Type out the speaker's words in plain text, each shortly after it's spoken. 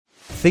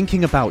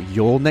thinking about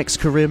your next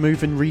career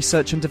move in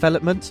research and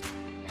development?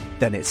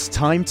 Then it's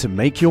time to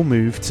make your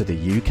move to the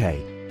UK.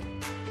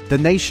 The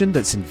nation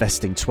that's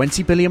investing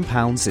 £20 billion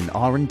in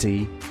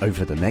R&D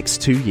over the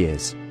next 2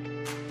 years.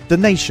 The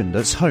nation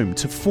that's home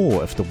to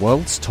 4 of the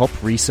world's top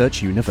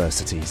research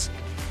universities.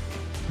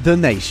 The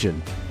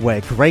nation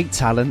where great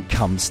talent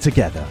comes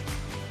together.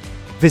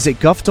 Visit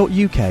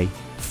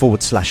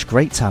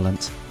gov.uk/great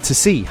talent to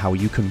see how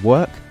you can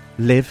work,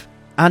 live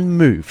and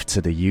move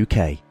to the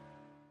UK.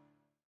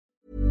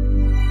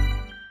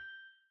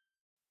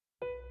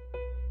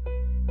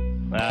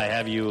 I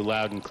have you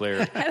loud and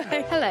clear.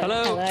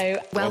 Hello.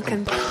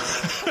 Welcome.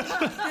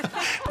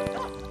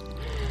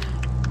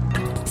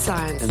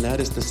 Science. And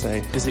that is to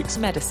say, physics,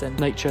 medicine,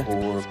 nature,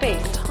 or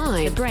space,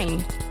 time, the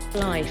brain,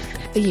 life,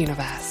 the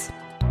universe.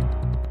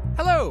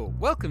 Hello!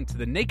 Welcome to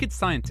The Naked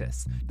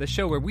Scientists, the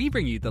show where we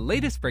bring you the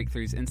latest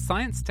breakthroughs in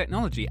science,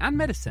 technology and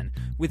medicine,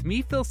 with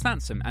me, Phil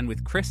Sansom, and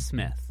with Chris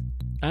Smith.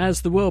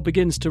 As the world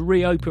begins to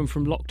reopen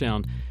from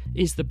lockdown,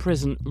 is the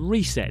present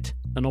reset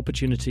an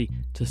opportunity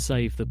to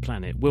save the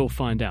planet? We'll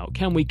find out.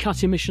 Can we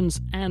cut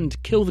emissions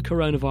and kill the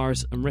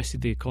coronavirus and rescue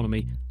the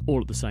economy all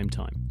at the same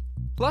time?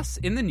 Plus,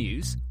 in the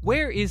news,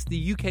 where is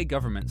the UK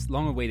government's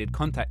long-awaited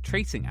contact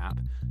tracing app?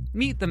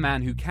 Meet the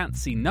man who can't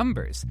see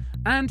numbers,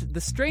 and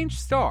the strange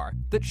star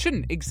that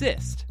shouldn't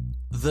exist.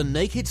 The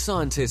Naked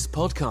Scientists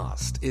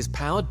podcast is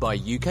powered by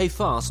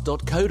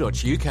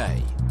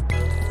ukfast.co.uk.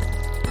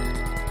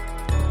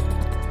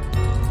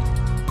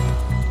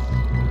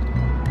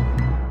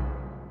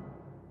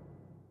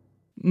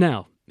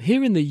 Now,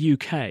 here in the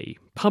UK,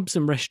 pubs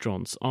and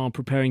restaurants are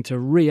preparing to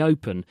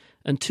reopen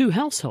and 2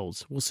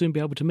 households will soon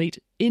be able to meet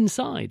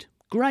inside.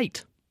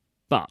 Great.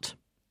 But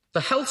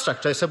the Health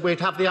Secretary said we'd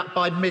have the app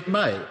by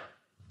mid-May.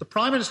 The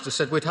Prime Minister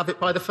said we'd have it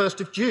by the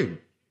 1st of June.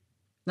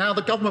 Now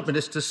the government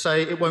ministers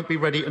say it won't be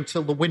ready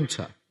until the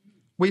winter.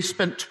 We've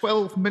spent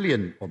 12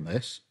 million on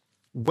this.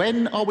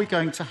 When are we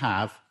going to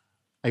have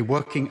a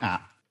working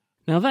app?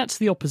 now that's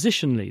the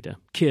opposition leader,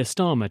 Keir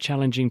Starmer,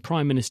 challenging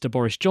Prime Minister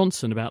Boris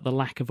Johnson about the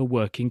lack of a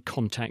working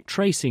contact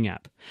tracing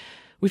app.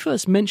 We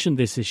first mentioned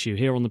this issue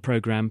here on the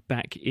programme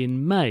back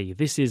in May.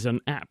 This is an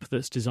app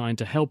that's designed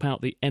to help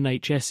out the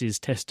NHS's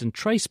test and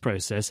trace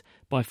process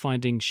by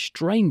finding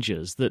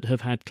strangers that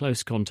have had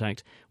close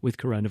contact with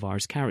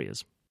coronavirus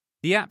carriers.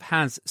 The app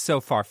has so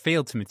far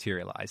failed to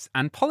materialise,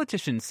 and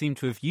politicians seem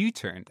to have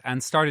U-turned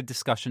and started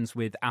discussions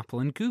with Apple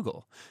and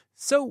Google.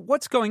 So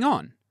what's going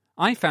on?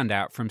 I found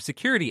out from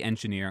security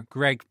engineer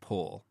Greg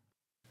Pohl.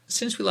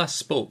 Since we last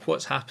spoke,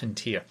 what's happened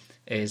here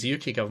is the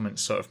UK government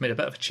sort of made a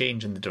bit of a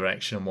change in the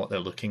direction on what they're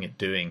looking at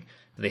doing.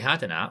 They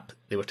had an app,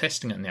 they were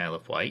testing it in the Isle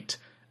of Wight,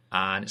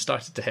 and it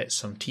started to hit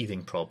some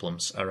teething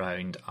problems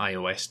around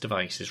iOS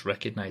devices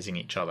recognising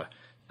each other.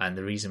 And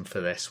the reason for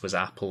this was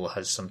Apple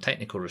has some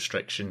technical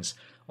restrictions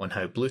on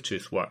how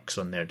Bluetooth works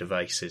on their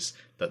devices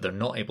that they're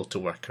not able to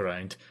work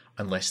around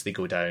unless they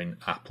go down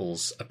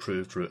Apple's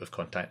approved route of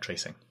contact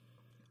tracing.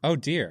 Oh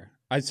dear.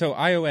 So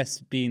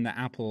iOS being the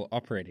Apple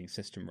operating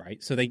system,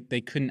 right? So they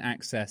couldn't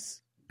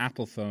access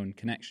Apple phone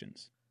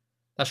connections.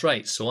 That's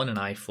right. So on an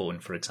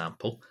iPhone, for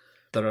example,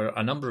 there are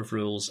a number of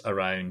rules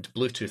around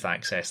Bluetooth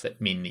access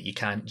that mean that you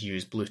can't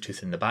use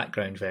Bluetooth in the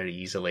background very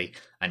easily,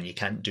 and you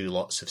can't do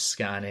lots of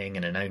scanning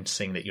and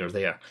announcing that you're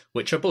there,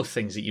 which are both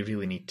things that you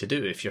really need to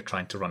do if you're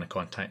trying to run a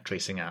contact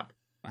tracing app.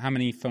 How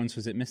many phones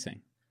was it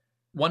missing?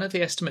 One of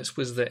the estimates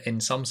was that in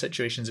some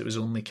situations it was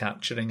only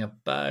capturing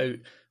about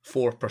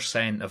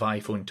 4% of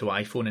iPhone to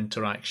iPhone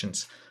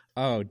interactions.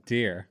 Oh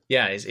dear.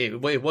 Yeah,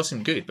 it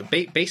wasn't good, but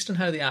based on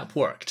how the app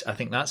worked, I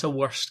think that's a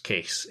worst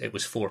case. It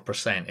was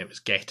 4% it was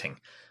getting.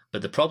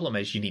 But the problem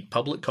is you need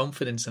public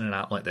confidence in an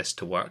app like this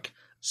to work.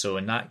 So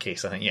in that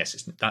case, I think,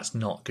 yes, that's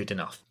not good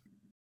enough.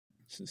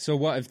 So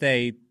what have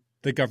they,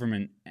 the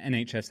government,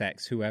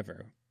 NHSX,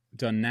 whoever,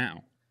 done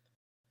now?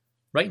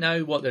 Right now,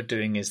 what they're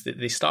doing is that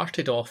they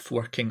started off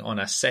working on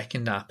a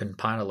second app in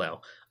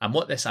parallel. And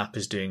what this app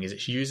is doing is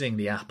it's using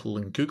the Apple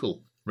and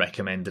Google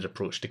recommended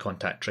approach to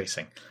contact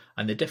tracing.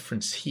 And the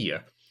difference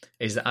here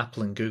is that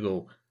Apple and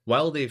Google,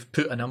 while they've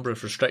put a number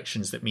of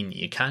restrictions that mean that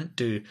you can't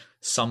do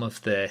some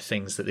of the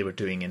things that they were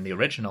doing in the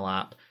original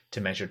app to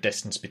measure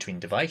distance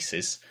between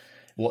devices,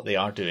 what they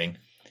are doing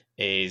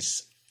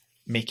is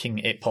making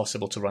it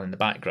possible to run in the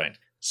background.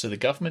 So the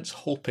government's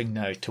hoping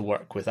now to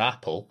work with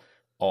Apple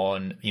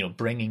on,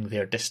 bringing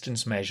their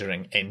distance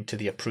measuring into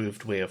the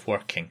approved way of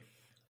working.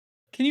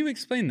 Can you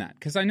explain that?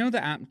 Because I know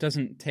the app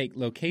doesn't take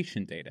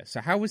location data.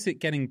 So how is it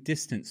getting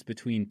distance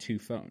between two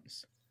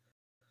phones?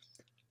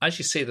 As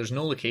you say, there's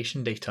no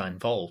location data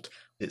involved.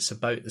 It's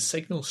about the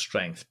signal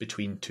strength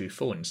between two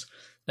phones.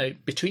 Now,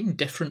 between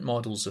different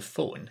models of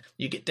phone,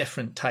 you get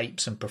different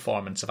types and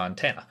performance of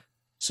antenna.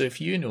 So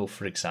if you know,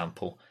 for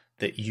example,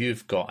 that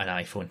you've got an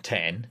iPhone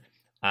 10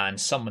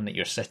 and someone that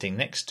you're sitting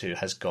next to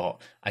has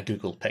got a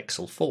Google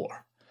Pixel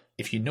 4,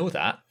 if you know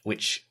that,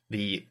 which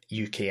the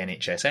UK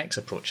NHSX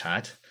approach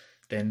had,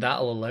 then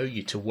that'll allow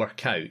you to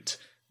work out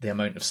the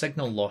amount of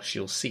signal loss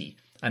you'll see.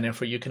 And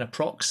therefore you can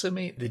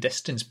approximate the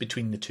distance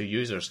between the two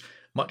users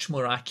much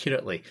more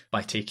accurately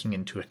by taking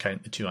into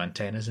account the two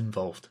antennas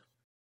involved.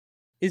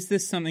 Is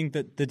this something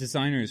that the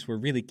designers were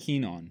really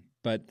keen on,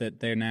 but that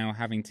they're now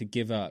having to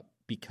give up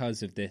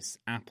because of this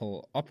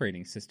Apple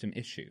operating system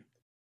issue?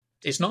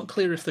 It's not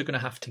clear if they're going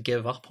to have to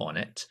give up on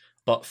it,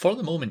 but for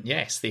the moment,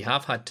 yes, they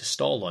have had to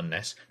stall on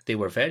this. They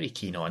were very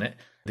keen on it.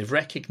 They've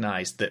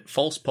recognised that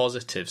false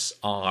positives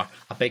are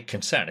a big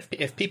concern.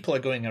 If people are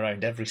going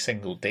around every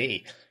single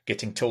day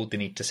getting told they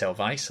need to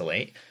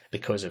self-isolate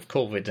because of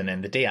COVID, and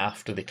then the day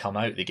after they come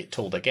out they get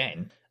told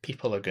again,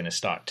 people are going to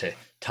start to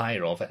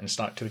tire of it and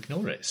start to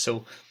ignore it.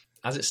 So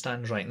as it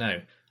stands right now,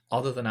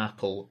 other than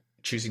Apple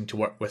choosing to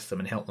work with them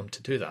and help them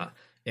to do that,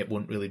 it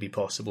won't really be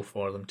possible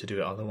for them to do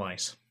it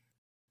otherwise.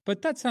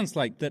 But that sounds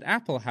like that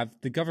Apple have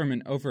the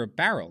government over a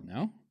barrel,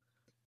 no?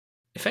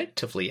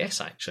 Effectively,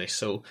 yes, actually.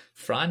 So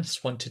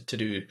France wanted to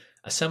do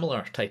a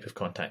similar type of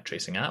contact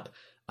tracing app,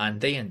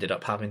 and they ended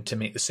up having to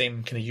make the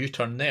same kind of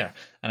U-turn there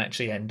and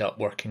actually end up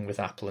working with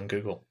Apple and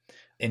Google.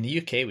 In the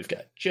UK, we've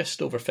got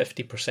just over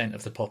 50%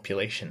 of the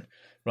population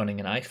running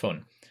an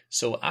iPhone.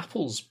 So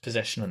Apple's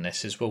position on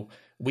this is, well,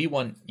 we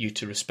want you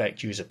to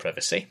respect user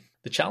privacy.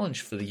 The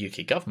challenge for the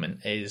UK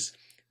government is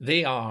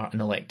they are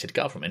an elected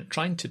government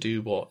trying to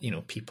do what,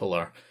 people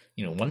are,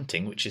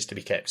 wanting, which is to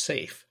be kept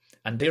safe.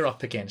 And they're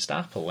up against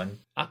Apple, and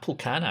Apple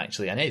can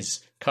actually, and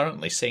is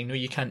currently saying, no,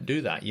 you can't do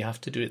that. You have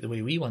to do it the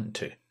way we want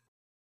to.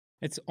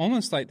 It's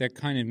almost like they're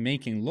kind of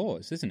making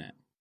laws, isn't it?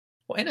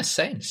 Well, in a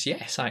sense,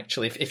 yes,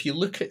 actually. If you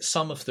look at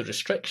some of the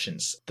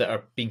restrictions that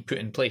are being put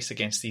in place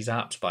against these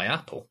apps by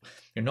Apple,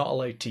 you're not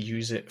allowed to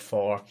use it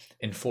for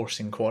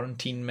enforcing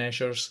quarantine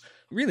measures.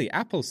 Really?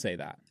 Apple say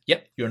that?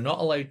 Yep, you're not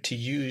allowed to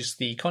use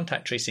the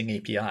contact tracing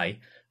API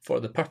for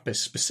the purpose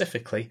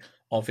specifically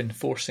of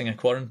enforcing a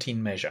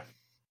quarantine measure.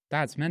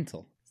 That's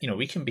mental.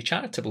 We can be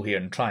charitable here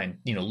and try and,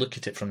 look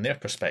at it from their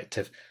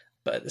perspective.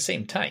 But at the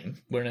same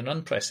time, we're in an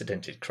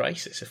unprecedented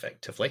crisis,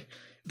 effectively.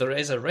 There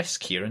is a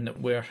risk here in that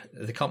where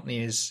the company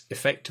is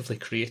effectively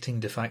creating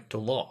de facto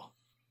law.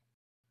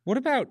 What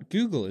about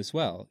Google as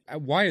well?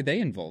 Why are they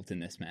involved in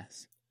this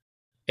mess?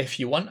 If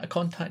you want a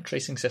contact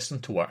tracing system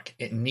to work,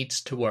 it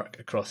needs to work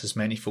across as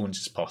many phones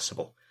as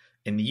possible.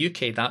 In the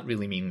UK, that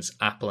really means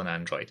Apple and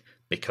Android,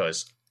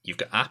 because you've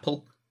got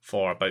Apple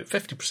for about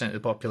 50% of the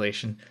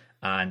population,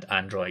 and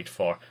Android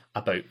for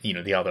about,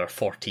 the other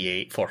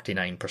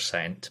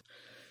 49%.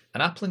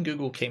 And Apple and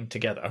Google came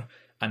together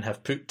and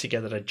have put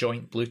together a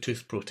joint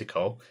Bluetooth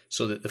protocol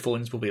so that the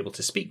phones will be able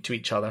to speak to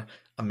each other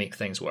and make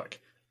things work.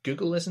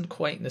 Google isn't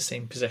quite in the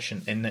same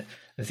position in that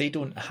they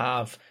don't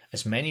have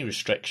as many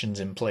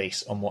restrictions in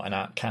place on what an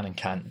app can and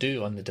can't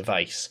do on the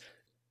device.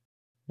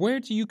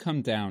 Where do you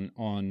come down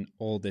on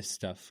all this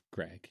stuff,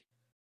 Greg?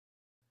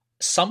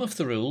 Some of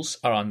the rules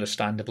are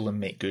understandable and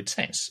make good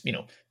sense.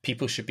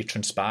 People should be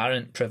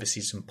transparent, privacy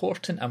is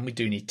important, and we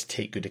do need to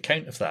take good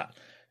account of that.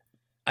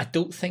 I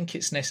don't think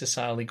it's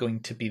necessarily going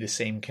to be the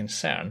same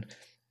concern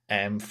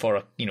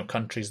for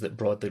countries that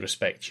broadly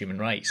respect human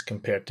rights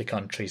compared to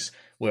countries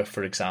where,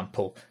 for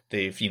example,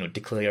 they've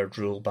declared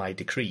rule by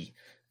decree.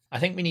 I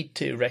think we need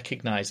to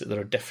recognise that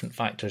there are different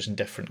factors in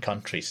different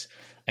countries,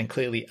 and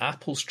clearly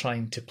Apple's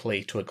trying to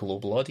play to a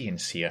global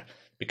audience here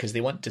because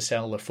they want to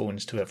sell their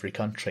phones to every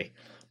country.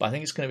 But I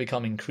think it's going to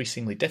become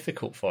increasingly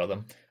difficult for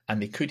them,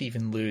 and they could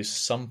even lose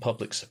some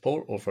public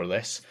support over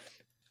this.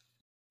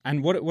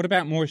 And what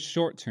about more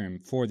short-term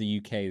for the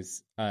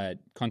UK's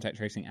contact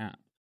tracing app?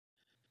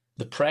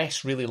 The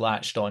press really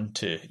latched on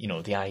to,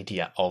 the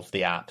idea of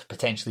the app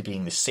potentially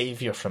being the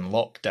saviour from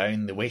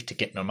lockdown, the way to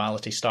get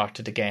normality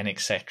started again,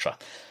 etc.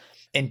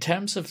 In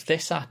terms of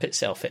this app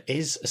itself, it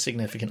is a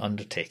significant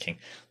undertaking.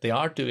 They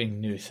are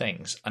doing new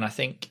things, and I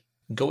think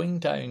going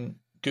down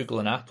Google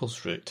and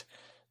Apple's route,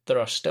 there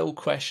are still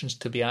questions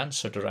to be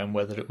answered around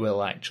whether it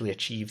will actually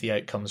achieve the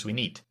outcomes we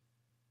need.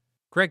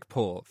 Greg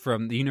Pohl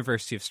from the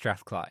University of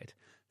Strathclyde.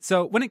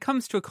 So when it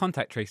comes to a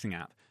contact tracing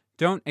app,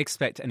 don't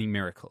expect any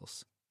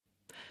miracles.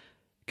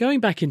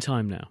 Going back in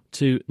time now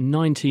to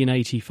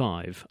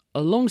 1985,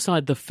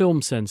 alongside the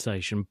film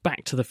sensation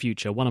Back to the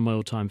Future, one of my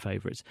all-time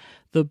favourites,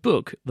 the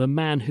book The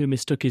Man Who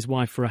Mistook His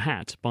Wife for a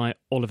Hat by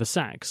Oliver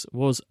Sacks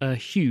was a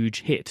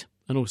huge hit,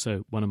 and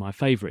also one of my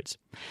favourites.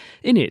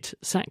 In it,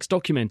 Sacks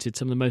documented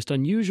some of the most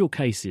unusual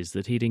cases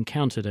that he'd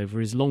encountered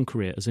over his long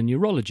career as a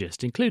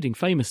neurologist, including,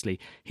 famously,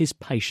 his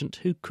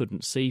patient who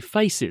couldn't see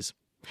faces.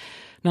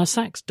 Now,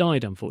 Sacks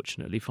died,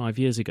 unfortunately, 5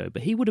 years ago,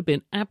 but he would have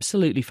been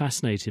absolutely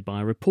fascinated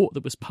by a report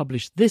that was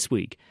published this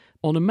week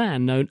on a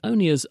man known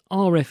only as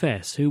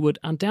RFS, who would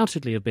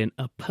undoubtedly have been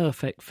a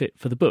perfect fit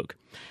for the book.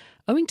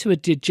 Owing to a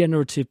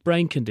degenerative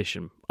brain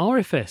condition,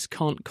 RFS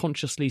can't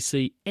consciously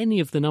see any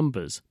of the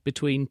numbers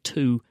between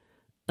 2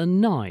 and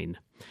 9.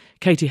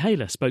 Katie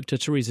Haler spoke to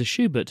Teresa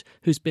Schubert,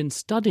 who's been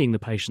studying the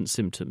patient's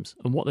symptoms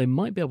and what they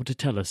might be able to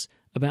tell us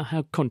about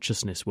how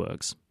consciousness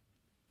works.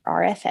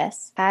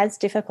 RFS has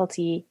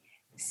difficulty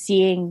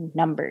seeing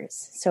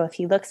numbers. So if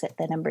he looks at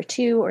the number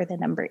 2 or the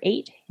number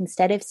 8,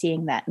 instead of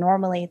seeing that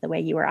normally the way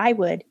you or I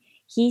would,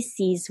 he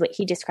sees what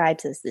he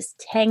describes as this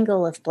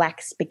tangle of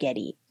black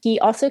spaghetti. He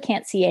also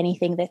can't see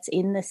anything that's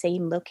in the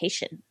same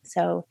location.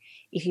 So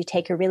if you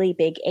take a really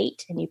big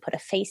 8 and you put a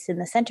face in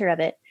the center of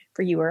it,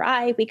 for you or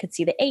I, we could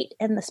see the 8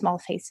 and the small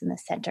face in the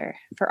center.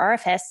 For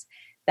RFS,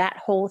 that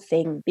whole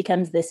thing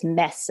becomes this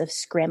mess of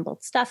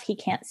scrambled stuff. He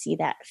can't see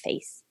that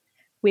face.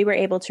 We were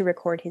able to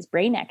record his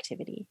brain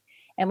activity,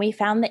 and we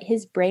found that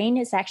his brain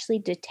is actually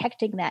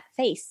detecting that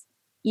face,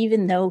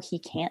 even though he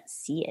can't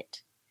see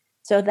it.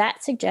 So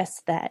that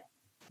suggests that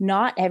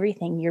not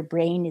everything your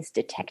brain is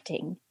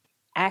detecting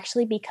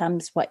actually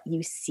becomes what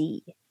you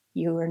see.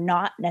 You are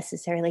not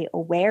necessarily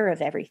aware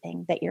of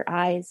everything that your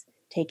eyes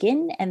take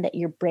in and that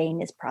your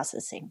brain is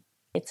processing.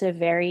 It's a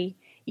very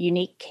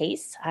unique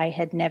case. I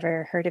had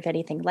never heard of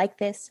anything like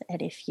this.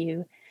 And if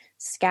you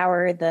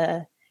scour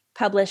the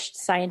published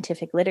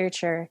scientific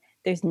literature,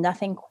 there's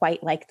nothing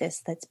quite like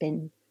this that's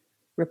been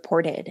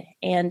reported.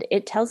 And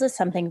it tells us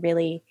something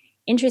really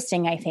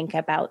interesting, I think,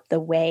 about the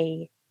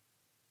way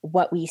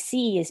what we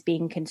see is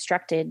being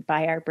constructed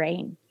by our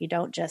brain. You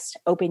don't just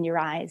open your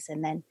eyes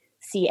and then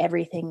see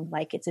everything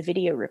like it's a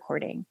video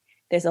recording.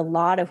 There's a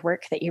lot of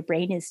work that your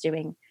brain is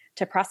doing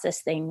to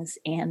process things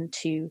and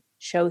to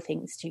show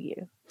things to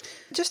you.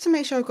 Just to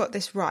make sure I've got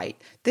this right,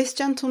 this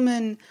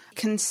gentleman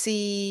can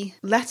see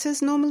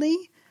letters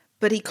normally,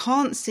 but he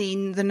can't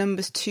see the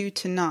numbers 2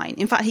 to 9.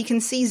 In fact, he can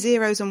see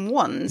zeros and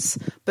ones,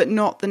 but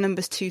not the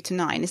numbers 2 to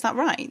 9. Is that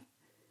right?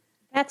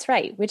 That's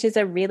right, which is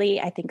a really,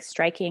 I think,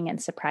 striking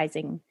and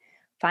surprising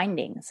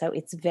finding. So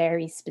it's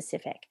very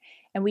specific.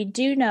 And we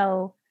do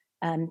know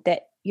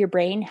that your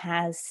brain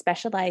has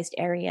specialized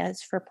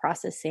areas for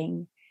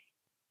processing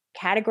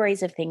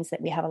categories of things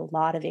that we have a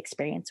lot of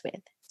experience with.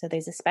 So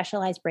there's a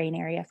specialized brain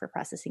area for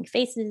processing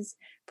faces,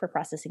 for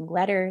processing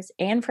letters,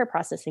 and for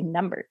processing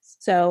numbers.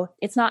 So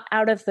it's not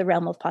out of the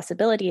realm of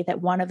possibility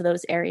that one of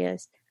those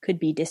areas could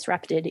be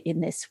disrupted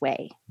in this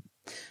way.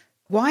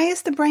 Why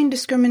is the brain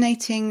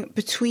discriminating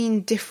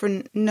between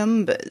different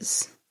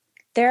numbers?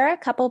 There are a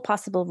couple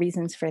possible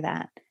reasons for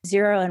that.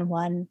 0 and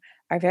 1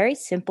 are very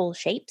simple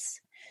shapes.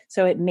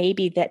 So it may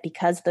be that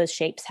because those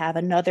shapes have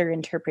another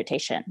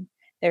interpretation,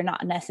 they're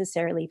not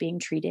necessarily being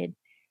treated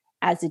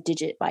as a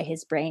digit by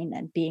his brain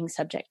and being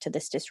subject to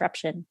this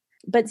disruption.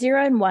 But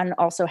 0 and 1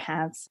 also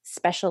have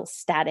special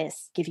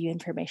status, give you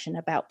information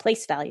about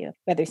place value,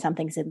 whether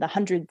something's in the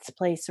hundreds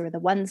place or the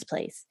ones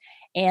place.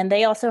 And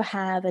they also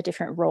have a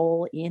different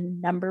role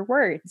in number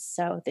words.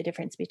 So the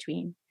difference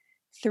between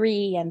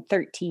 3 and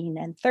 13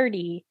 and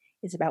 30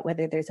 is about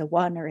whether there's a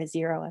 1 or a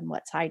 0 and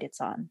what side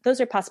it's on. Those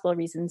are possible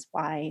reasons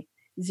why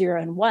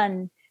 0 and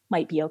 1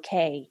 might be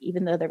okay,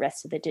 even though the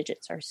rest of the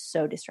digits are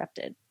so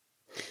disrupted.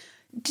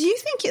 Do you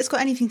think it's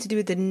got anything to do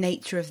with the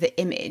nature of the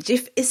image?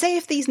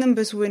 If these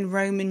numbers were in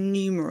Roman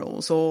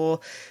numerals,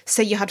 or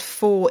say you had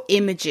 4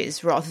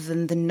 images rather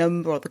than the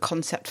number or the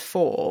concept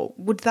 4,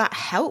 would that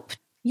help?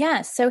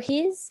 Yeah, so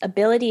his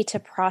ability to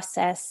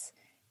process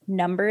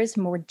numbers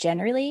more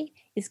generally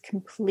is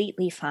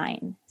completely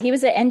fine. He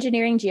was an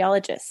engineering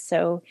geologist,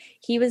 so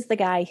he was the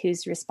guy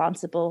who's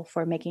responsible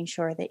for making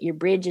sure that your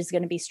bridge is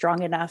going to be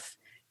strong enough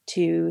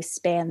to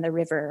span the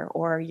river,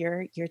 or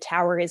your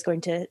tower is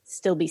going to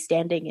still be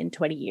standing in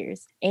 20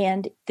 years.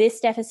 And this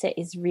deficit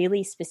is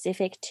really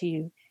specific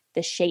to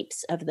the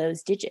shapes of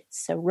those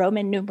digits. So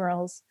Roman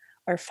numerals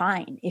are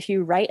fine. If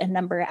you write a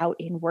number out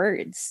in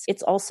words,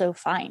 it's also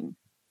fine.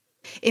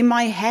 In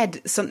my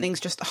head, something's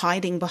just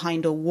hiding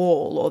behind a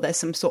wall, or there's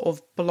some sort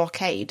of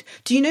blockade.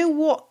 Do you know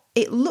what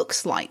it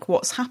looks like,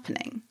 what's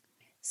happening?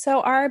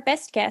 So our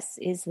best guess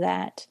is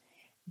that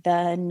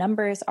the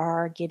numbers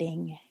are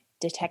getting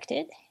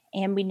detected.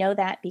 And we know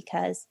that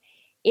because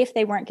if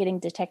they weren't getting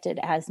detected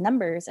as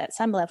numbers at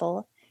some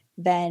level,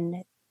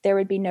 then there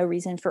would be no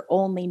reason for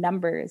only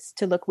numbers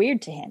to look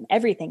weird to him.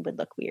 Everything would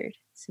look weird.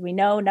 So we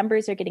know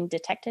numbers are getting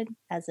detected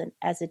as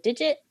a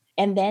digit,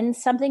 and then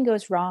something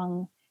goes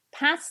wrong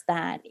past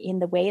that in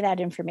the way that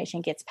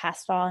information gets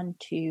passed on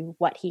to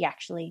what he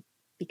actually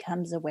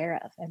becomes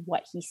aware of and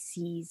what he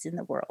sees in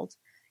the world.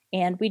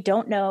 And we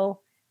don't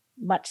know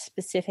much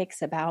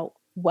specifics about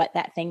what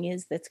that thing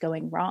is that's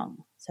going wrong.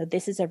 So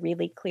this is a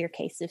really clear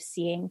case of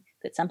seeing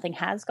that something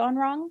has gone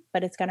wrong,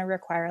 but it's going to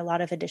require a lot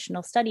of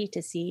additional study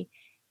to see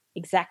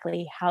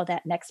exactly how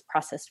that next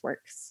process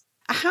works.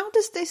 How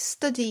does this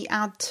study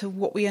add to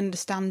what we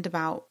understand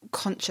about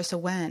conscious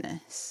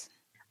awareness?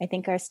 I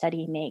think our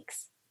study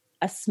makes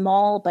a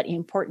small but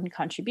important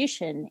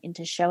contribution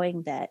into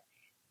showing that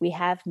we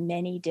have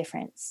many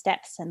different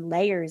steps and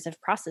layers of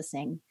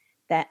processing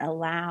that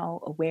allow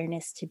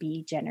awareness to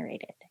be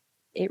generated.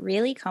 It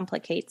really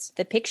complicates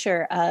the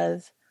picture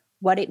of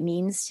what it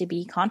means to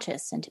be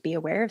conscious and to be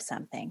aware of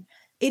something.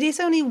 It is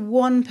only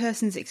one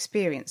person's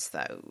experience,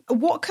 though.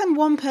 What can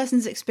one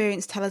person's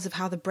experience tell us of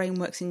how the brain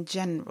works in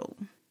general?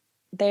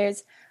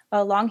 There's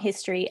a long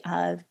history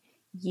of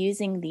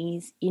using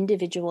these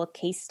individual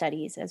case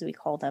studies, as we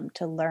call them,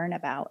 to learn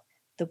about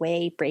the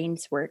way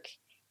brains work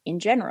in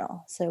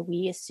general. So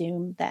we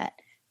assume that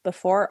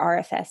before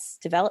RFS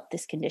developed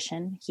this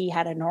condition, he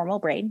had a normal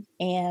brain,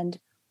 and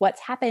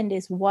what's happened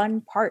is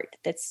one part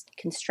that's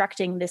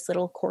constructing this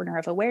little corner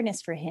of awareness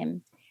for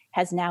him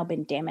has now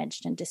been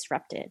damaged and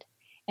disrupted.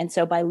 And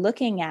so by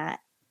looking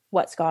at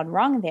what's gone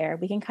wrong there,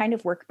 we can kind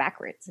of work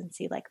backwards and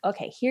see like,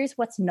 okay, here's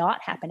what's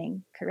not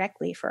happening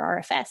correctly for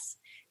RFS.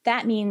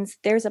 That means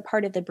there's a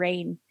part of the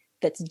brain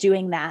that's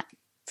doing that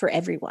for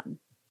everyone.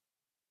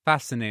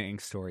 Fascinating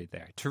story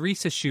there.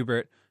 Teresa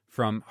Schubert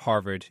from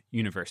Harvard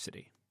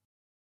University.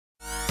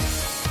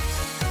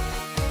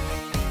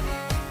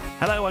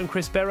 Hello, I'm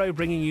Chris Barrow,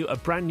 bringing you a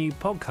brand new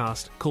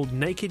podcast called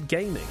Naked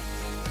Gaming.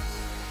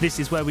 This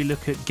is where we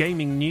look at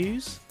gaming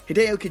news.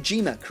 Hideo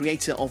Kojima,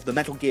 creator of the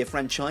Metal Gear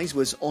franchise,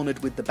 was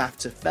honoured with the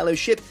BAFTA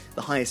Fellowship,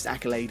 the highest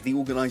accolade the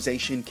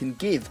organisation can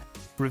give.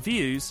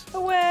 Reviews.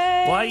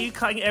 Away! Why are you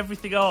cutting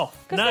everything off?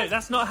 No,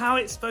 that's not how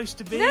it's supposed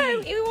to be. No,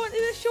 you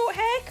wanted a short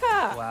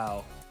haircut.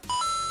 Wow.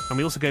 And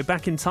we also go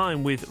back in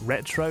time with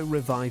Retro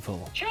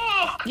Revival.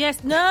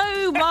 Yes,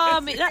 no,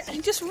 Mum,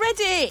 you just read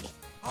it.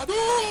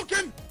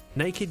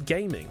 Naked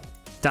Gaming.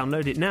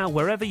 Download it now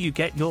wherever you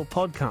get your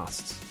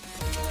podcasts.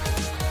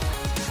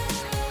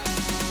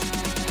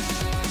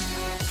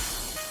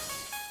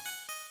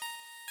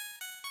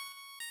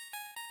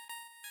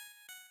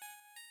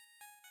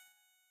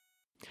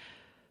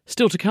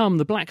 Still to come,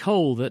 the black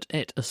hole that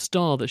ate a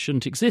star that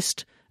shouldn't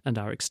exist, and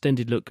our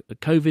extended look at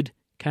COVID,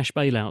 cash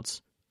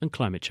bailouts, and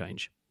climate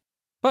change.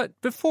 But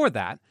before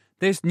that,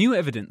 there's new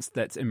evidence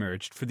that's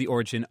emerged for the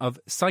origin of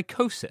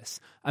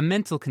psychosis, a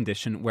mental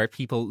condition where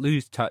people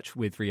lose touch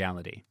with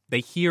reality.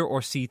 They hear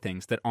or see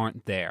things that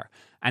aren't there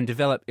and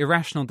develop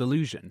irrational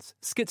delusions.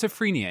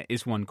 Schizophrenia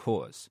is one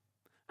cause.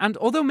 And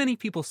although many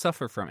people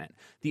suffer from it,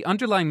 the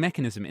underlying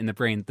mechanism in the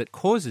brain that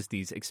causes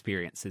these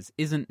experiences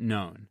isn't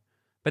known.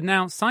 But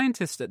now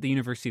scientists at the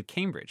University of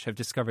Cambridge have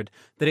discovered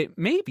that it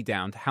may be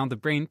down to how the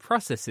brain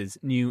processes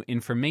new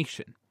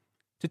information.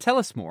 To tell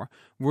us more,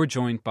 we're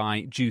joined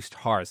by Joost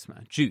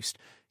Haarsma. Joost,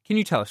 can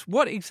you tell us,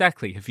 what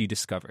exactly have you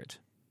discovered?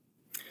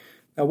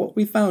 Now, what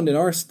we found in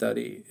our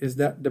study is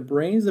that the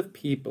brains of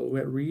people who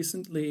had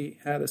recently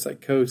had a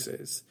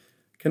psychosis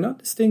cannot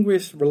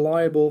distinguish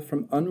reliable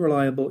from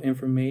unreliable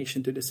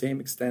information to the same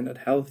extent that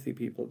healthy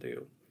people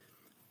do.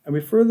 And we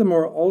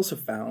furthermore also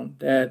found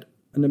that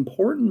an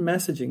important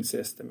messaging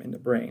system in the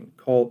brain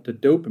called the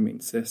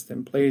dopamine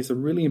system plays a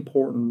really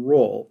important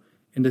role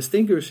in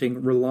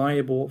distinguishing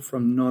reliable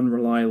from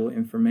non-reliable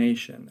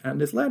information.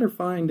 And this latter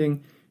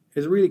finding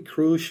is really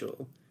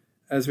crucial,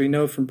 as we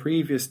know from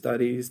previous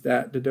studies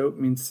that the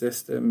dopamine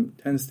system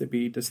tends to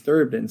be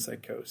disturbed in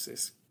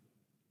psychosis.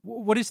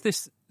 What is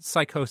this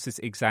psychosis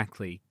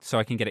exactly, so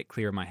I can get it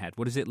clear in my head?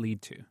 What does it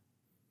lead to?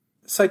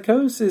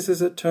 Psychosis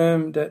is a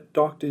term that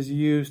doctors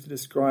use to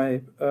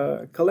describe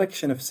a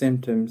collection of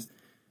symptoms.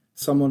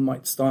 Someone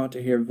might start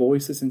to hear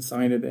voices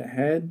inside of their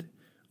head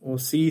or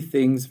see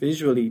things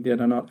visually that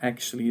are not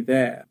actually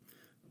there.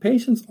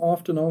 Patients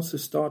often also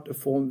start to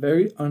form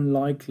very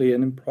unlikely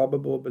and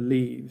improbable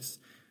beliefs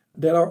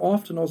that are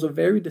often also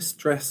very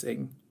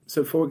distressing.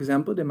 So, for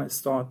example, they might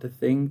start to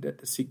think that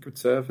the Secret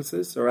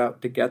Services are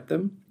out to get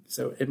them,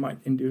 so it might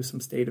induce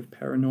some state of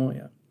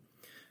paranoia.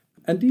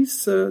 And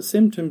these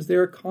symptoms, they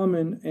are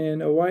common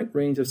in a wide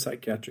range of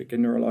psychiatric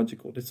and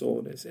neurological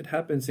disorders. It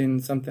happens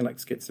in something like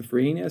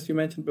schizophrenia, as you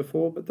mentioned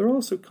before, but they're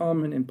also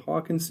common in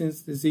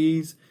Parkinson's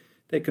disease.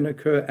 They can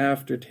occur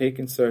after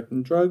taking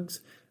certain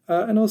drugs,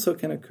 and also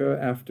can occur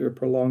after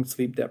prolonged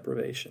sleep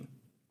deprivation.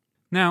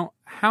 Now,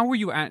 how were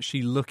you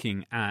actually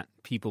looking at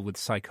people with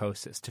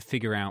psychosis to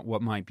figure out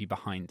what might be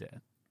behind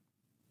it?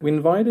 We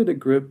invited a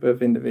group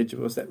of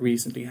individuals that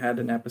recently had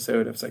an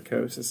episode of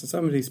psychosis, and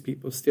some of these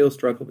people still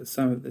struggle with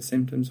some of the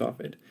symptoms of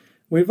it.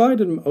 We invited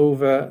them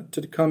over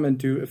to come and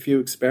do a few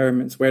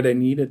experiments where they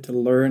needed to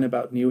learn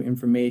about new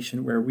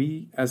information, where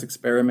we, as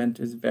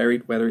experimenters,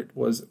 varied whether it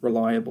was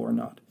reliable or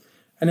not.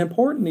 And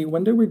importantly,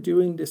 when they were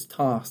doing this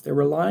task, they're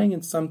relying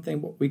on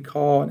something what we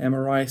call an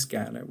MRI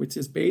scanner, which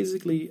is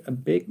basically a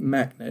big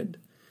magnet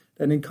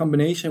that in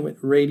combination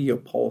with radio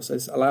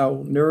pulses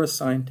allow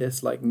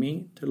neuroscientists like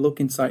me to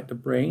look inside the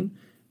brain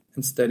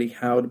and study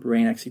how the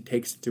brain actually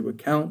takes into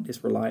account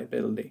this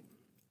reliability.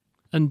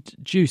 And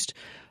Joost,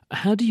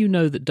 how do you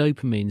know that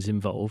dopamine's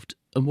involved,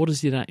 and what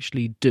does it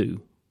actually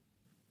do?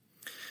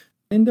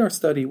 In our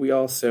study, we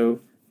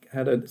also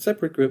had a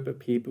separate group of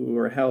people who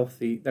were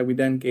healthy that we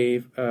then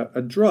gave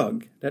a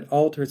drug that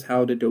alters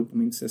how the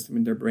dopamine system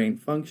in their brain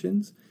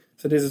functions.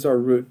 So this is our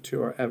route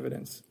to our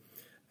evidence.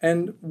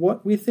 And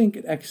what we think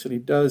it actually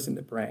does in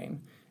the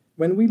brain,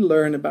 when we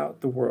learn about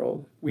the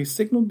world, we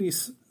signal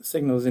these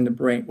signals in the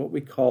brain, what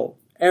we call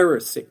error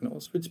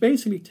signals, which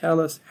basically tell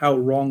us how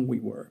wrong we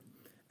were.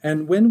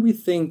 And when we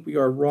think we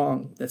are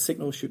wrong, that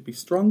signal should be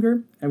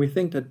stronger, and we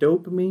think that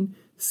dopamine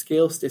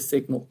scales this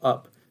signal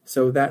up.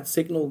 So that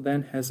signal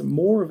then has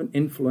more of an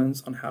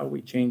influence on how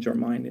we change our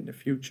mind in the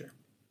future.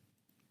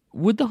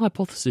 Would the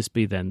hypothesis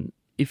be then,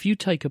 if you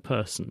take a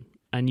person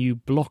and you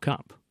block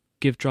up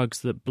give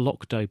drugs that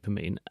block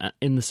dopamine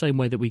in the same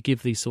way that we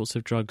give these sorts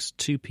of drugs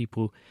to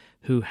people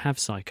who have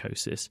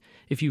psychosis.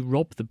 If you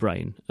rob the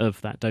brain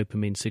of that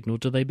dopamine signal,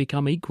 do they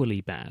become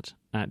equally bad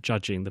at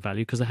judging the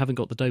value because they haven't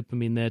got the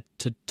dopamine there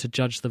to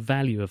judge the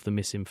value of the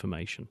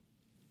misinformation?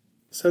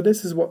 So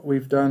this is what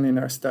we've done in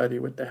our study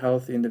with the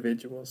healthy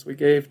individuals. We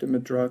gave them a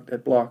drug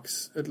that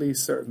blocks at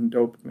least certain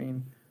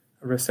dopamine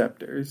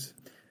receptors.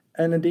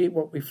 And indeed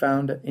what we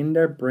found that in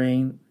their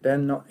brain, they're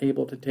not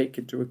able to take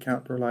into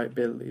account the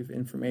reliability of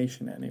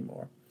information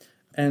anymore.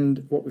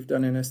 And what we've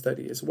done in our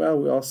study as well,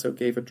 we also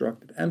gave a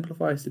drug that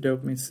amplifies the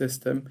dopamine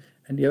system.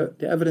 And the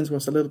evidence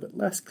was a little bit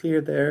less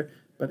clear there.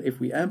 But if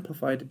we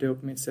amplify the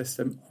dopamine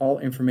system, all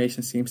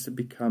information seems to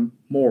become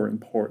more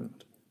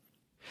important.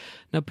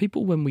 Now,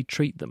 people, when we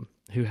treat them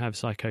who have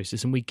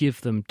psychosis and we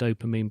give them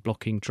dopamine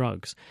blocking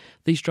drugs,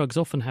 these drugs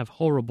often have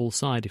horrible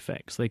side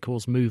effects. They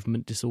cause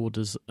movement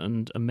disorders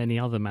and many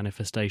other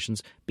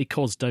manifestations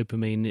because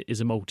dopamine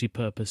is a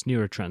multi-purpose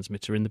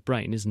neurotransmitter in the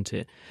brain, isn't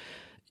it?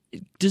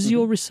 Does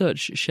your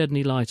research shed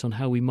any light on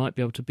how we might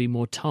be able to be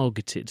more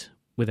targeted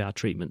with our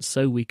treatments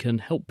so we can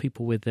help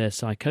people with their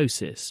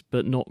psychosis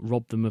but not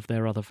rob them of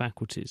their other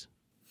faculties?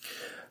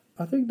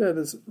 I think that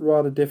is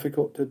rather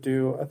difficult to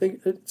do. I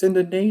think it's in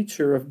the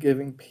nature of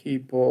giving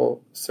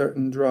people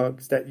certain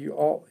drugs that you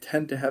all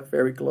tend to have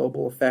very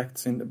global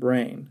effects in the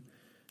brain.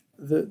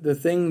 The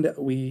thing that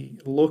we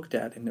looked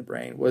at in the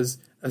brain was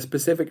a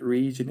specific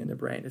region in the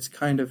brain. It's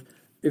kind of,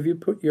 if you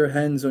put your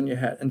hands on your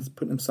head and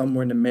put them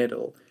somewhere in the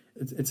middle,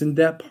 it's in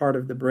that part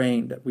of the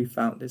brain that we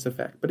found this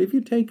effect. But if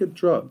you take a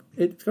drug,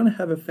 it's going to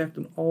have effect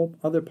on all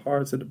other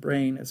parts of the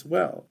brain as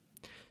well.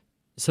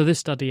 So this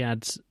study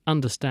adds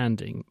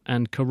understanding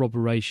and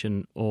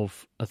corroboration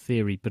of a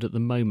theory, but at the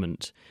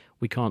moment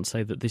we can't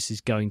say that this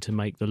is going to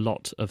make the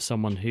lot of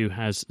someone who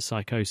has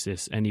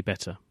psychosis any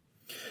better.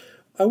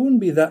 I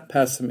wouldn't be that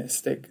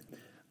pessimistic.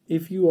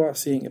 If you are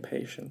seeing a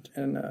patient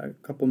and a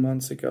couple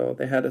months ago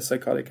they had a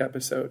psychotic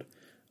episode,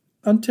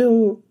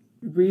 until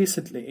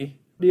recently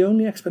the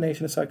only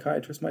explanation a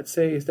psychiatrist might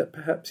say is that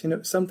perhaps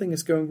something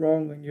is going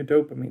wrong in your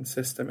dopamine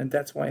system and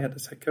that's why I had a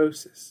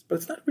psychosis. But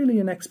it's not really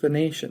an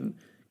explanation.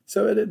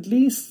 So it at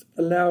least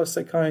allows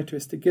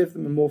psychiatrists to give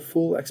them a more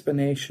full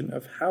explanation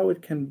of how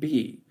it can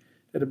be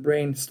that a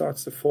brain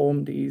starts to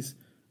form these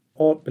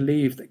odd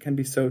beliefs that can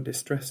be so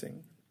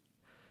distressing.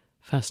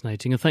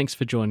 Fascinating, and thanks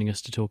for joining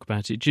us to talk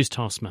about it. Joost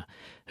Haasma,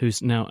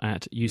 who's now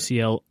at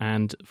UCL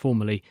and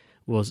formerly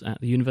was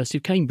at the University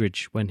of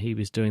Cambridge when he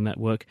was doing that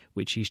work,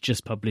 which he's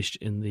just published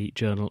in the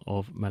Journal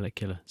of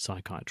Molecular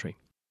Psychiatry.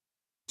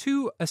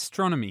 To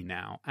astronomy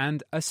now,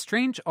 and a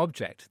strange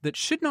object that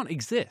should not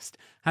exist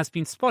has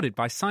been spotted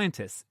by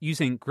scientists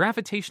using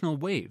gravitational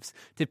waves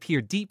to peer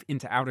deep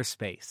into outer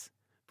space.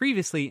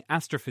 Previously,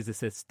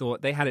 astrophysicists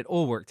thought they had it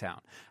all worked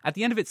out. At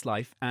the end of its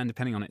life, and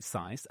depending on its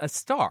size, a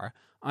star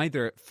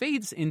either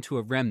fades into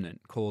a remnant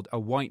called a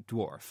white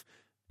dwarf,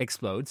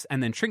 explodes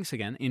and then shrinks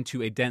again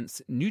into a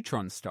dense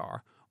neutron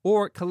star,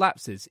 or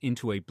collapses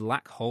into a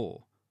black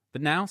hole.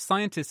 But now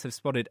scientists have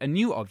spotted a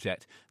new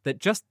object that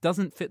just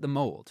doesn't fit the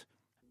mold.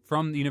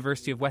 From the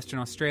University of Western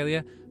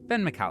Australia,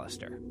 Ben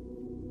McAllister.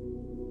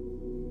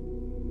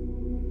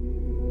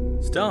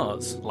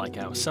 Stars, like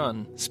our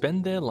Sun,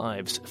 spend their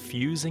lives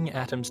fusing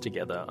atoms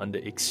together under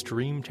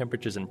extreme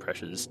temperatures and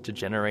pressures to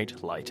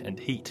generate light and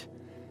heat.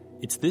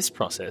 It's this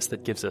process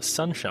that gives us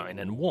sunshine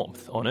and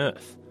warmth on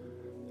Earth.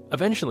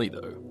 Eventually,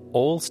 though,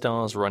 all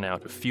stars run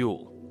out of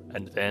fuel,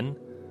 and then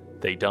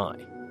they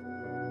die.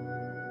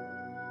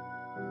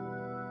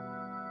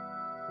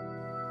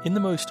 In the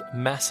most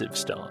massive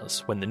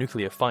stars, when the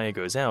nuclear fire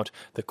goes out,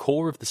 the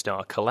core of the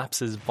star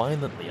collapses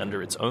violently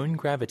under its own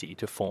gravity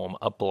to form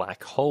a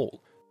black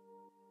hole.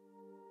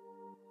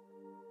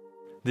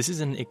 This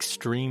is an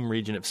extreme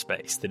region of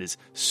space that is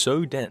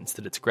so dense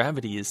that its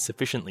gravity is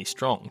sufficiently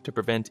strong to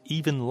prevent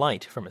even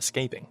light from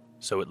escaping,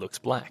 so it looks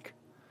black.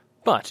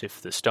 But if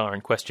the star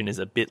in question is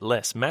a bit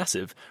less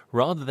massive,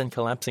 rather than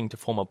collapsing to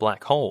form a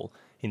black hole,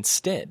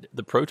 instead,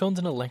 the protons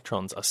and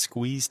electrons are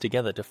squeezed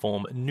together to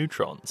form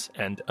neutrons,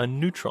 and a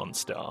neutron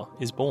star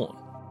is born.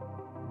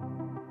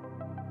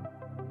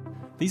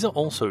 These are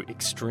also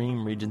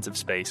extreme regions of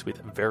space with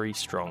very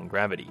strong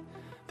gravity.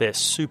 They're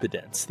super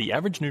dense. The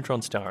average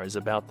neutron star is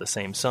about the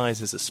same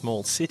size as a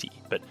small city,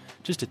 but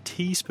just a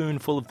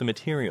teaspoonful of the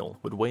material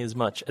would weigh as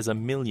much as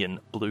 1 million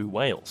blue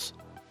whales.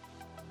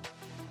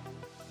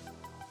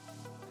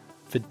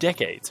 For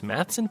decades,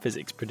 maths and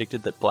physics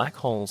predicted that black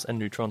holes and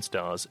neutron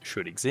stars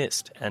should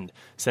exist, and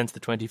since the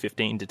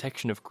 2015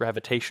 detection of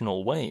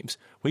gravitational waves,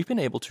 we've been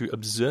able to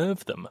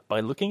observe them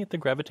by looking at the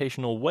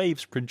gravitational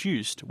waves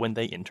produced when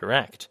they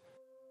interact.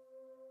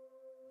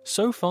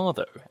 So far,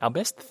 though, our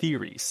best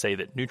theories say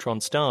that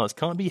neutron stars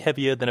can't be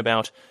heavier than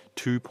about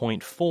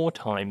 2.4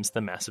 times the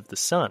mass of the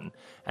Sun,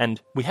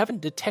 and we haven't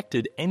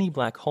detected any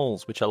black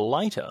holes which are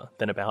lighter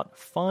than about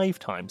 5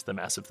 times the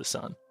mass of the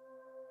Sun.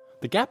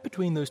 The gap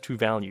between those two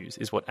values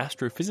is what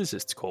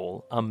astrophysicists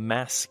call a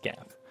mass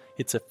gap.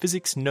 It's a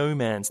physics no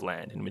man's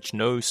land in which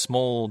no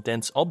small,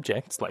 dense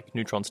objects like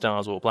neutron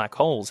stars or black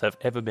holes have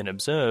ever been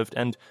observed,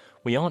 and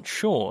we aren't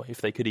sure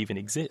if they could even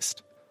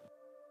exist.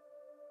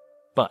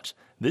 But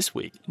this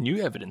week,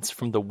 new evidence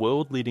from the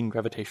world-leading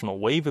gravitational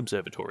wave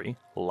observatory,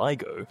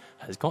 LIGO,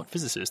 has got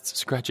physicists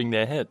scratching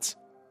their heads.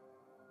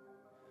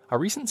 A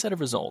recent set of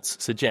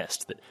results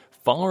suggest that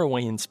far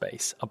away in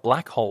space, a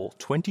black hole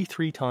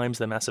 23 times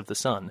the mass of the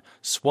Sun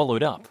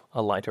swallowed up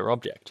a lighter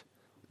object.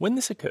 When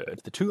this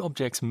occurred, the two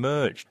objects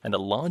merged and a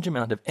large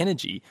amount of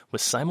energy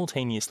was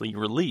simultaneously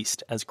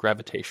released as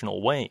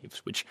gravitational waves,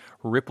 which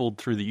rippled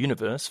through the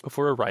universe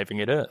before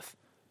arriving at Earth.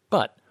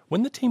 But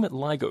when the team at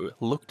LIGO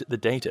looked at the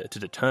data to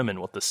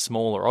determine what the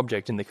smaller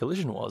object in the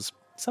collision was,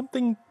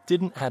 something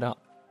didn't add up.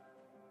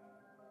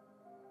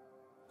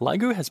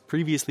 LIGO has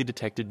previously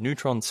detected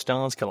neutron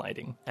stars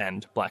colliding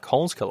and black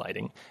holes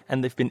colliding,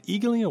 and they've been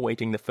eagerly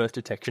awaiting the first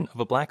detection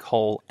of a black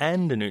hole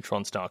and a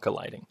neutron star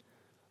colliding.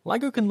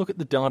 LIGO can look at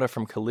the data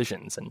from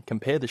collisions and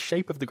compare the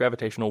shape of the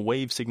gravitational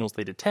wave signals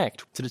they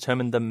detect to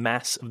determine the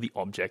mass of the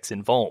objects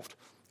involved,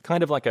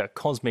 kind of like a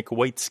cosmic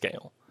weight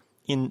scale.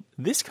 In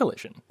this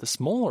collision, the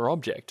smaller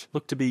object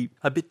looked to be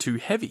a bit too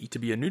heavy to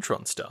be a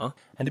neutron star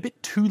and a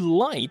bit too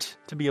light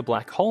to be a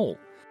black hole.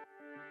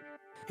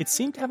 It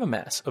seemed to have a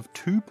mass of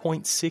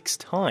 2.6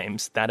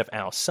 times that of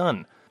our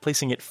Sun,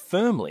 placing it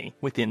firmly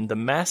within the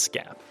mass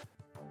gap.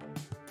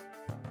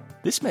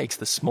 This makes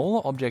the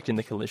smaller object in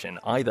the collision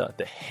either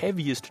the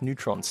heaviest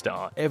neutron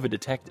star ever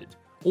detected,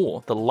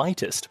 or the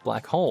lightest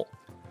black hole.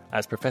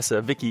 As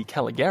Professor Vicky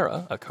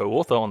Calagera, a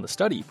co-author on the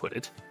study, put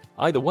it,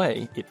 either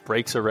way, it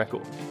breaks a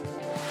record.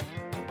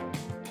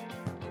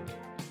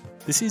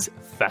 This is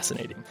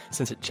fascinating,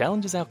 since it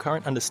challenges our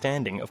current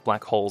understanding of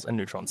black holes and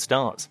neutron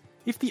stars.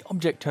 If the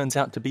object turns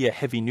out to be a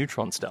heavy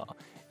neutron star,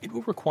 it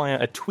will require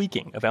a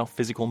tweaking of our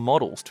physical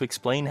models to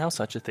explain how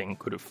such a thing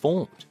could have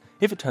formed.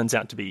 If it turns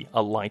out to be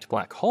a light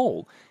black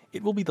hole,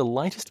 it will be the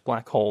lightest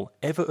black hole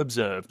ever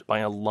observed by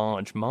a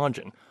large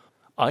margin.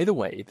 Either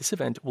way, this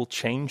event will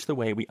change the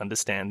way we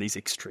understand these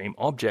extreme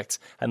objects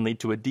and lead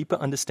to a deeper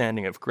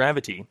understanding of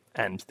gravity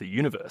and the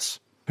universe.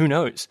 Who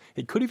knows,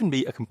 it could even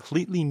be a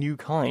completely new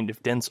kind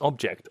of dense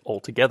object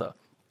altogether.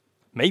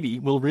 Maybe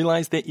we'll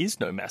realize there is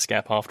no mass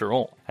gap after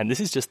all, and this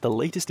is just the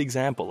latest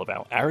example of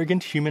our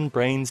arrogant human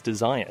brain's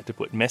desire to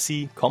put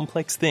messy,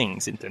 complex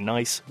things into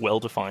nice,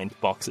 well-defined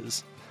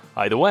boxes.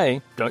 Either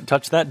way, don't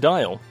touch that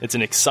dial. It's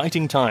an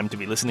exciting time to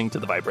be listening to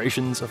the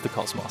vibrations of the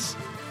cosmos.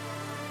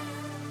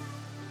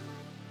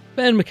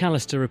 Ben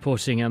McAllister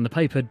reporting, and the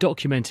paper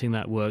documenting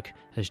that work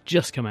has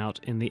just come out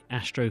in the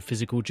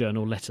Astrophysical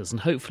Journal Letters,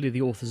 and hopefully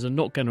the authors are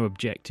not going to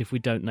object if we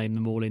don't name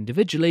them all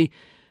individually,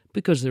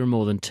 because there are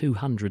more than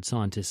 200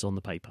 scientists on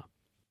the paper.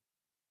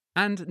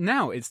 And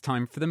now it's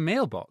time for the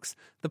mailbox,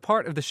 the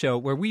part of the show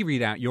where we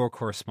read out your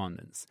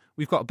correspondence.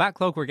 We've got a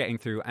backlog we're getting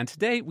through, and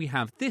today we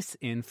have this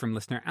in from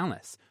listener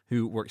Alice,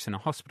 who works in a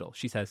hospital.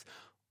 She says,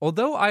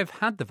 although I've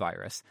had the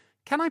virus,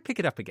 can I pick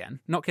it up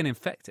again, not get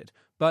infected,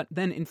 but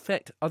then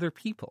infect other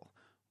people?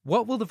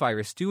 What will the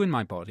virus do in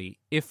my body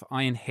if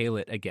I inhale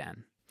it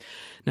again?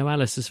 Now,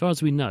 Alice, as far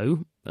as we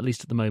know, at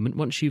least at the moment,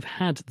 once you've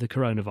had the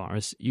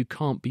coronavirus, you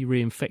can't be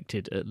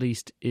reinfected, at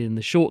least in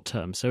the short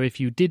term. So if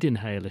you did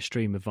inhale a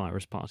stream of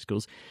virus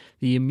particles,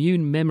 the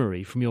immune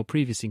memory from your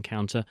previous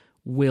encounter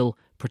will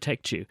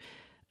protect you.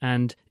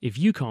 And if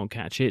you can't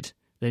catch it,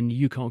 then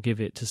you can't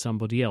give it to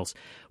somebody else.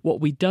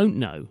 What we don't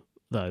know,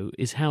 though,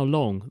 is how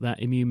long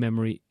that immune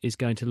memory is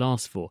going to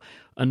last for.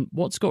 And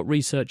what's got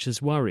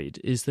researchers worried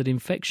is that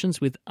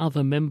infections with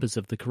other members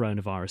of the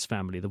coronavirus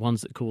family, the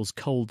ones that cause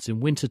colds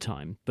in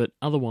wintertime, but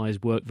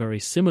otherwise work very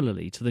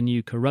similarly to the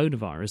new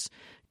coronavirus,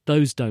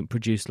 those don't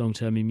produce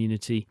long-term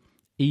immunity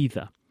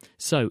either.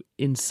 So,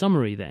 in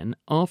summary then,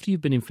 after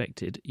you've been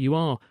infected, you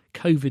are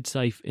COVID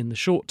safe in the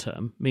short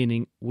term,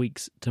 meaning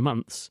weeks to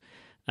months,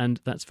 and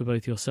that's for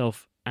both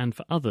yourself and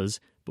for others.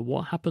 But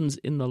what happens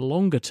in the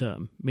longer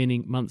term,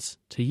 meaning months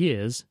to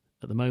years,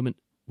 at the moment,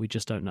 we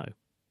just don't know.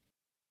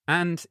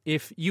 And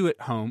if you at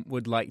home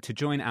would like to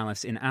join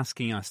Alice in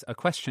asking us a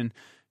question,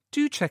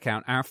 do check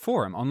out our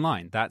forum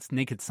online. That's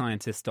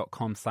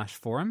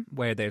nakedscientist.com/forum,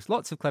 where there's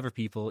lots of clever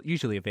people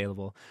usually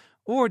available,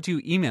 or do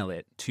email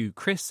it to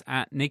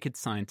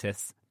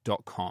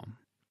chris@nakedscientists.com.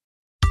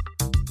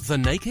 The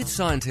Naked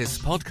Scientists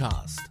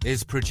podcast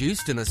is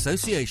produced in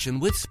association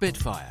with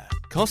Spitfire,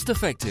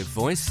 cost-effective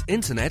voice,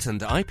 internet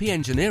and IP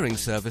engineering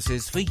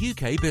services for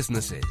UK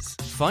businesses.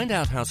 Find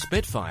out how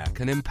Spitfire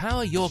can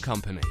empower your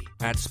company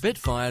at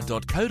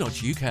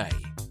spitfire.co.uk.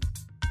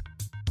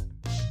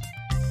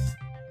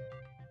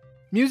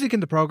 Music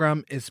in the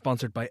programme is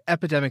sponsored by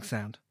Epidemic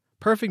Sound,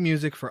 perfect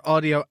music for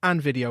audio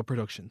and video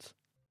productions.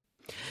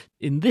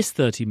 In this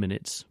 30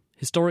 minutes,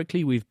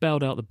 historically we've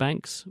bailed out the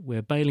banks,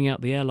 we're bailing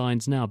out the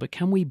airlines now, but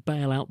can we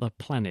bail out the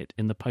planet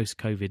in the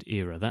post-COVID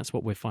era? That's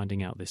what we're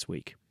finding out this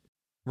week.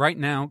 Right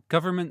now,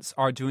 governments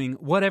are doing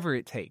whatever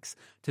it takes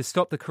to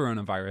stop the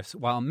coronavirus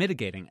while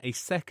mitigating a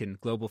second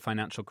global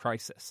financial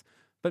crisis.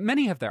 But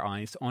many have their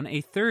eyes on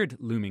a third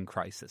looming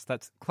crisis,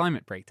 that's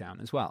climate breakdown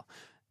as well.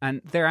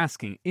 And they're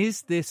asking,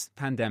 is this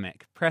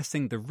pandemic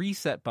pressing the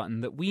reset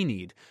button that we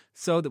need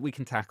so that we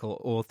can tackle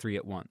all three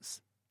at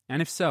once?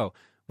 And if so,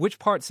 which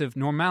parts of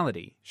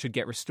normality should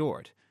get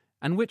restored?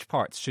 And which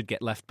parts should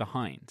get left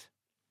behind?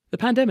 The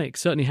pandemic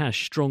certainly has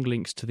strong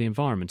links to the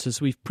environment. As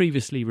we've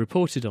previously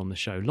reported on the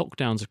show,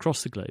 lockdowns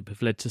across the globe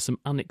have led to some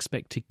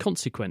unexpected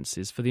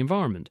consequences for the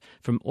environment,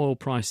 from oil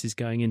prices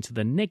going into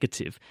the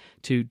negative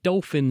to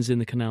dolphins in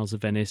the canals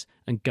of Venice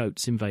and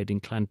goats invading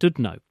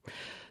Llandudno.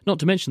 Not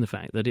to mention the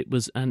fact that it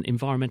was an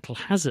environmental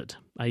hazard,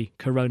 a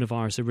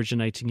coronavirus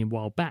originating in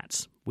wild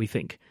bats, we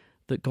think,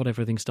 that got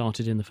everything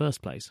started in the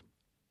first place.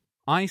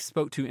 I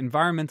spoke to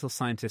environmental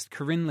scientist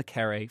Corinne Le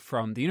Carre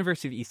from the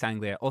University of East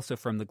Anglia, also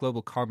from the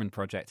Global Carbon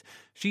Project.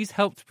 She's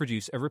helped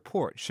produce a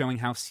report showing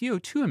how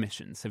CO2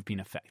 emissions have been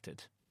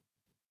affected.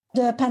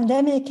 The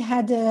pandemic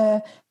had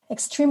an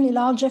extremely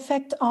large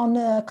effect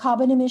on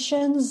carbon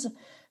emissions.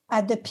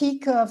 At the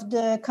peak of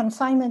the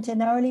confinement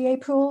in early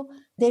April,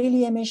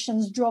 daily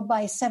emissions dropped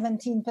by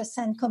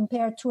 17%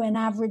 compared to an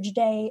average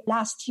day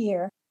last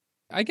year.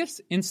 I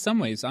guess in some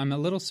ways I'm a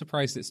little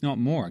surprised it's not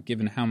more,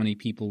 given how many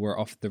people were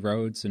off the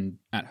roads and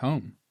at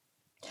home.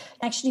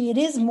 Actually, it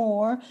is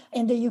more.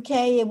 In the UK,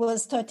 it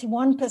was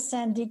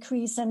 31%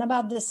 decrease, and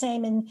about the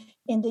same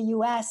in the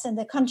US and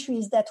the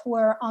countries that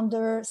were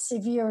under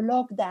severe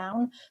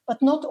lockdown.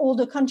 But not all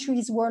the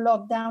countries were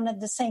locked down at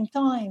the same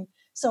time.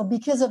 So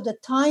because of the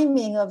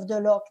timing of the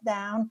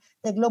lockdown,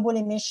 the global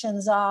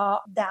emissions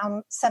are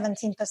down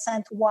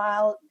 17%,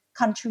 while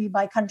country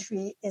by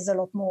country is a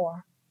lot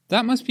more.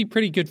 That must be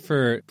pretty good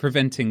for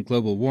preventing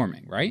global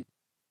warming, right?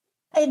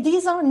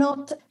 These are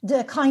not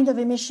the kind of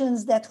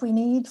emissions that we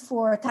need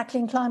for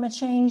tackling climate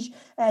change.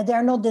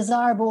 They're not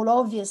desirable,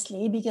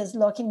 obviously, because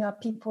locking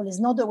up people is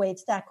not the way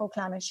to tackle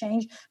climate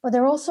change, but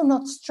they're also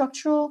not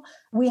structural.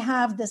 We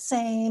have the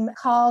same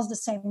cars, the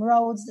same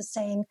roads, the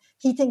same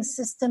heating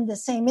system, the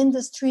same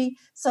industry.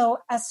 So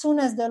as soon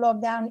as the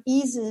lockdown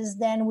eases,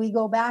 then we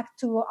go back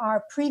to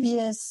our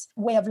previous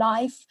way of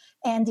life,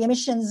 and the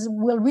emissions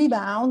will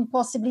rebound,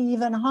 possibly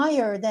even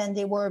higher than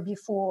they were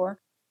before.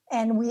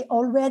 And we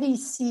already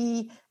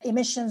see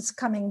emissions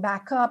coming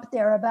back up.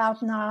 They're about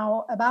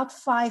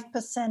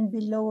 5%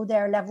 below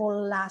their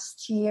level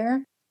last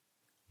year.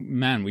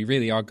 Man, we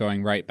really are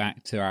going right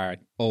back to our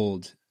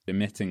old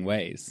emitting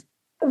ways.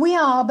 We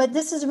are, but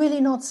this is really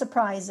not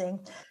surprising.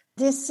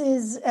 This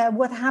is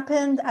what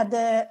happened at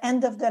the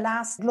end of the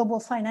last global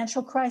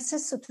financial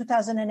crisis, so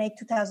 2008,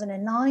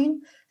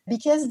 2009,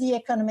 because the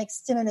economic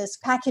stimulus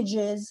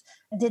packages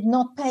did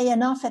not pay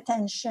enough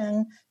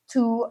attention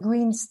to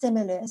green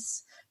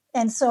stimulus.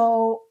 And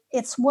so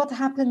it's what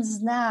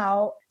happens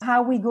now,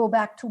 how we go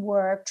back to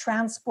work.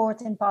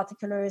 Transport in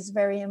particular is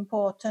very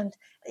important.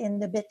 In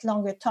the bit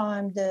longer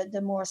term,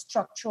 the more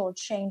structural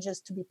changes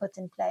to be put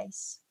in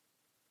place.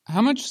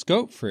 How much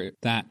scope for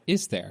that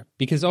is there?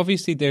 Because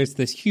obviously there's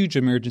this huge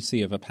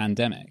emergency of a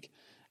pandemic,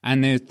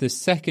 and there's the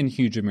second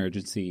huge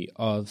emergency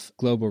of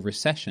global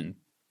recession.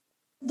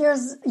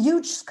 There's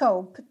huge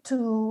scope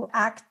to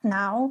act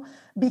now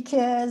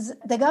because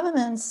the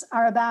governments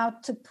are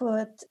about to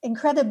put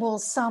incredible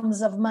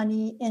sums of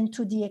money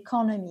into the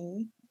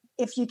economy.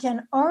 If you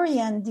can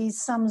orient these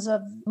sums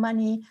of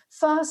money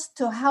first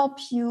to help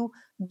you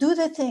do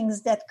the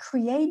things that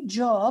create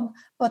jobs,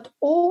 but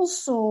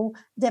also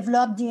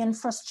develop the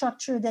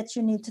infrastructure that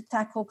you need to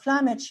tackle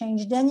climate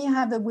change, then you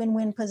have a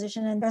win-win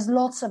position, and there's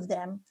lots of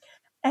them.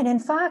 And in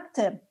fact,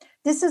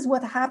 this is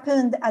what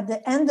happened at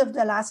the end of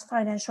the last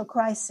financial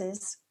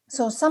crisis.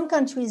 So some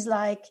countries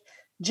like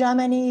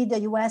Germany,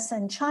 the US,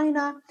 and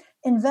China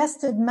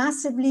invested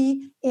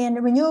massively in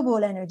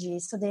renewable energy.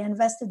 So they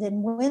invested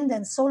in wind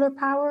and solar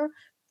power,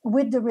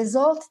 with the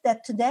result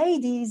that today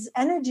these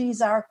energies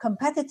are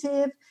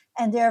competitive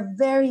and they're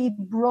very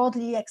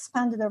broadly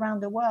expanded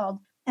around the world.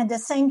 And the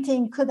same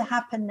thing could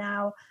happen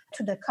now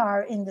to the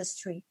car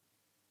industry.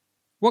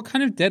 What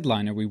kind of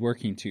deadline are we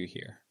working to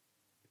here?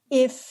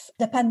 If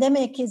the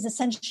pandemic is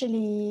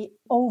essentially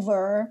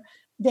over,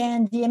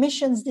 then the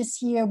emissions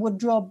this year would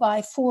drop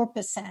by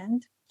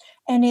 4%.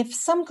 And if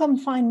some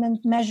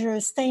confinement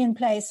measures stay in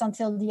place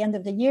until the end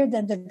of the year,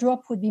 then the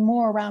drop would be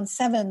more around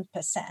 7%,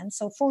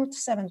 so 4 to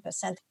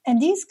 7%.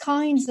 And these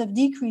kinds of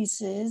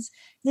decreases,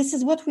 this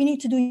is what we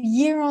need to do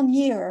year on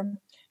year.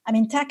 I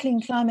mean,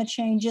 tackling climate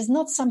change is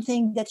not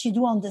something that you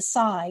do on the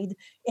side.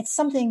 It's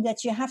something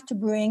that you have to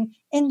bring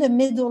in the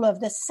middle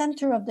of the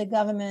center of the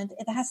government.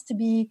 It has to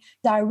be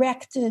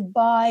directed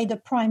by the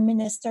prime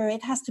minister.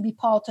 It has to be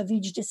part of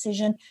each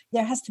decision.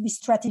 There has to be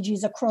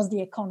strategies across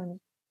the economy.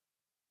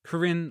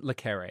 Corinne Le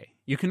Carre.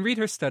 You can read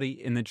her study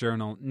in the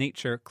journal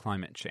Nature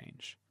Climate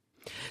Change.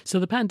 So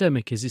the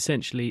pandemic is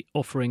essentially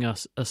offering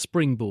us a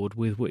springboard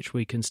with which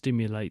we can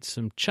stimulate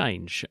some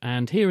change.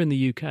 And here in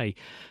the UK,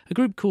 a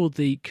group called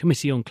the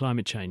Committee on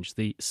Climate Change,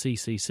 the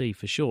CCC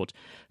for short,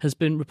 has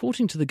been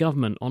reporting to the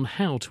government on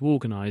how to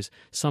organise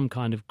some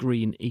kind of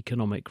green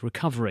economic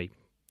recovery.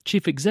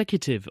 Chief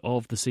Executive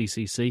of the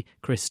CCC,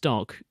 Chris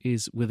Stark,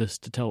 is with us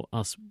to tell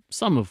us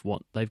some of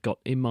what they've got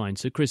in mind.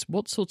 So Chris,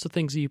 what sorts of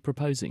things are you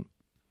proposing?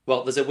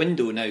 Well, there's a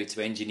window now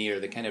to engineer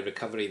the kind of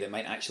recovery that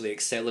might actually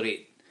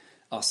accelerate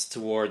us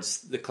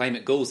towards the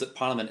climate goals that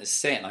Parliament has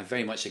set, and I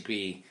very much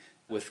agree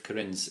with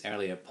Corinne's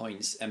earlier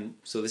points.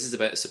 So this is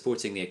about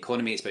supporting the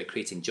economy, it's about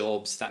creating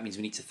jobs. That means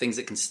we need things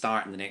that can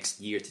start in the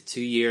next year to 2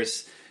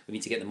 years. We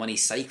need to get the money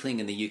cycling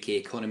in the UK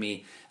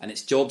economy, and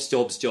it's jobs,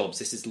 jobs, jobs.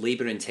 This is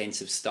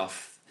labour-intensive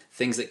stuff,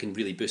 things that can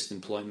really boost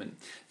employment.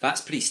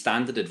 That's pretty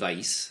standard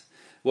advice.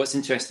 What's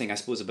interesting, I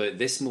suppose, about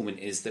this moment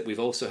is that we've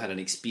also had an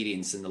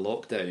experience in the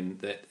lockdown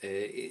that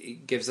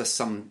it gives us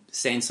some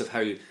sense of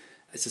how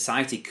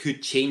society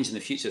could change in the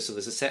future. So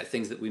there's a set of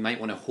things that we might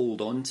want to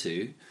hold on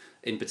to,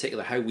 in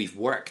particular how we've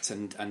worked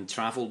and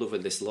travelled over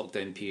this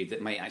lockdown period,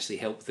 that might actually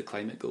help with the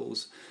climate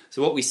goals.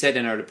 So what we said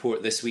in our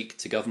report this week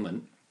to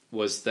government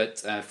was that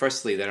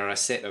firstly there are a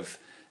set of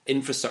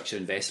infrastructure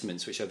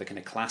investments which are the kind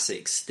of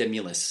classic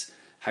stimulus,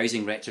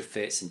 housing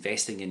retrofits,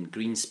 investing in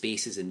green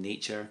spaces in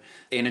nature,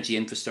 energy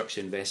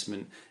infrastructure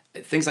investment,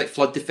 things like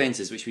flood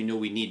defences, which we know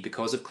we need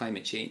because of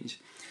climate change.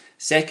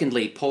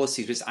 Secondly,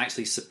 policies which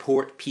actually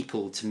support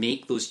people to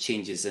make those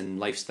changes in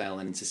lifestyle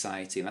and in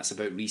society, and that's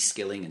about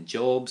reskilling and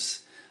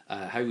jobs,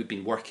 how we've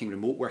been working,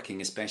 remote working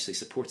especially,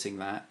 supporting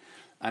that,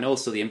 and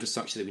also the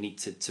infrastructure that we need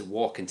to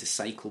walk and to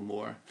cycle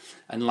more.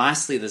 And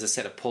lastly, there's a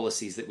set of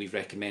policies that we've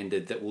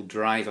recommended that will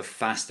drive a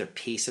faster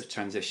pace of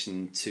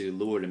transition to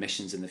lower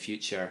emissions in the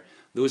future.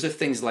 Those are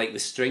things like the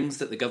strings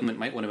that the government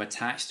might want to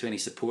attach to any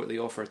support they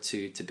offer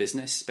to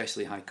business,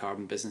 especially high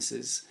carbon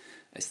businesses.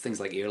 It's things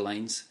like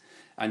airlines.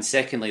 And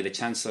secondly, the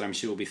Chancellor, I'm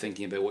sure, will be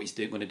thinking about what he's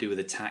going to do with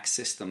the tax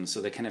system.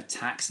 So the kind of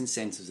tax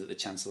incentives that the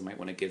Chancellor might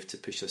want to give to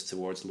push us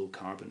towards low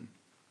carbon.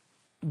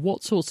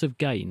 What sorts of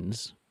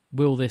gains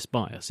will this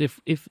buy us?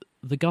 If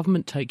the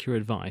government take your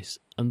advice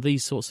and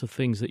these sorts of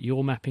things that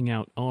you're mapping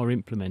out are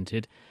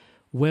implemented,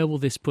 where will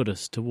this put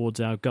us towards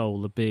our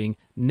goal of being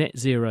net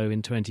zero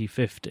in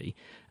 2050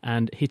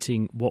 and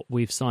hitting what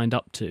we've signed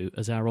up to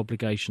as our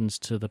obligations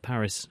to the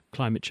Paris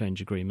Climate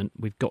Change Agreement?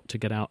 We've got to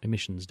get our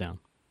emissions down.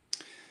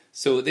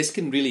 So this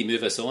can really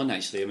move us on,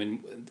 actually. I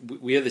mean,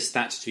 we are the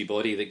statutory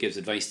body that gives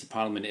advice to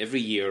Parliament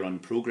every year on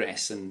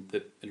progress, and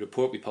the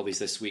report we published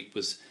this week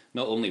was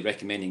not only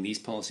recommending these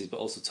policies, but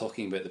also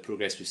talking about the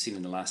progress we've seen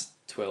in the last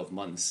 12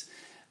 months.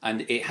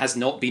 And it has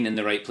not been in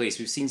the right place.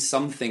 We've seen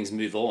some things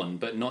move on,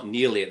 but not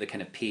nearly at the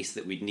kind of pace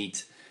that we'd need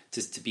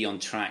to be on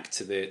track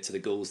to the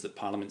goals that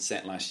Parliament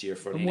set last year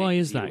for. And why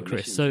is that,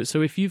 Chris?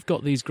 So if you've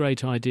got these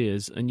great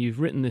ideas and you've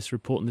written this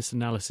report and this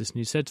analysis and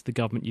you said to the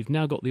government you've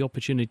now got the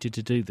opportunity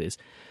to do this,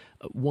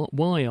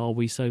 why are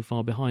we so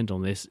far behind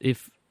on this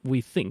if we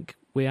think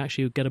we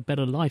actually get a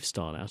better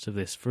lifestyle out of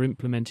this for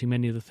implementing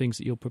many of the things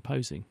that you're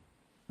proposing?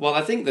 Well,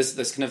 I think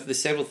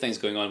there's several things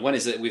going on. One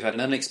is that we've had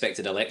an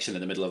unexpected election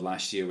in the middle of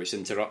last year, which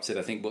interrupted,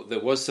 I think, but there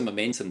was some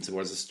momentum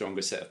towards a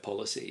stronger set of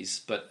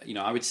policies. But,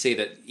 I would say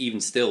that even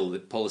still, the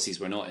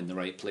policies were not in the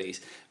right place.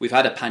 We've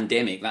had a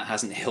pandemic that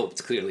hasn't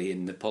helped clearly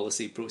in the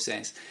policy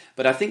process.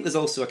 But I think there's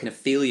also a kind of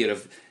failure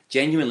of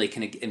genuinely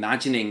kind of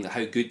imagining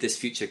how good this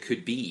future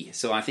could be.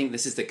 So I think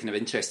this is the kind of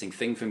interesting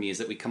thing for me, is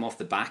that we come off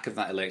the back of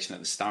that election at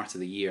the start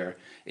of the year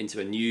into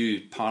a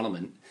new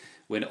Parliament,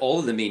 when all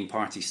of the main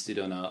parties stood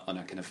on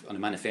a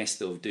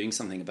manifesto of doing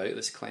something about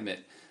this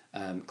climate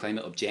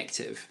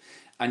objective.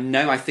 And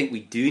now I think we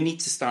do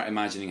need to start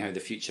imagining how the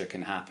future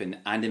can happen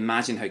and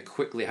imagine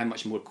how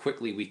much more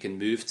quickly we can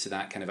move to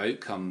that kind of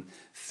outcome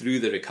through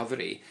the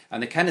recovery.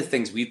 And the kind of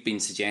things we've been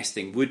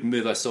suggesting would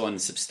move us on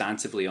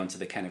substantively onto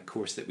the kind of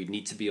course that we'd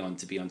need to be on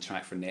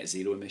track for net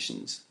zero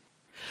emissions.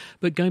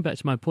 But going back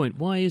to my point,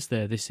 why is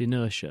there this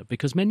inertia?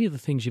 Because many of the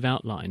things you've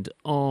outlined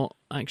are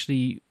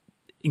actually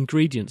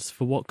ingredients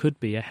for what could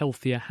be a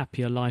healthier,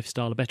 happier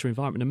lifestyle, a better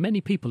environment. And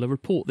many people, a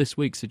report this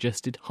week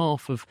suggested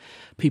half of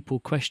people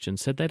questioned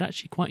said they'd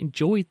actually quite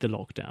enjoyed the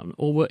lockdown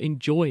or were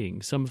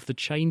enjoying some of the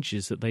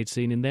changes that they'd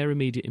seen in their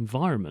immediate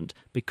environment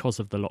because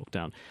of the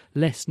lockdown.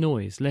 Less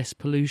noise, less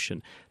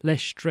pollution,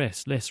 less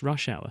stress, less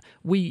rush hour.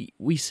 We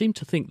seem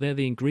to think they're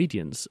the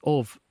ingredients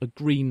of a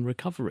green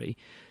recovery.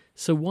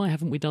 So why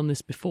haven't we done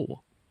this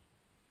before?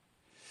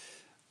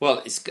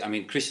 Well,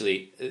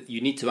 crucially, you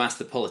need to ask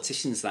the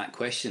politicians that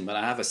question, but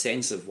I have a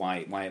sense of why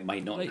it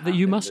might not happen.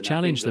 You must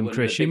challenge them,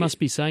 Chris. You must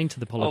be saying to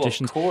the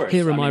politicians,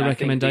 here are my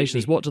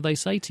recommendations. What do they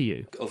say to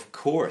you? Of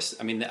course.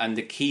 And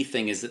the key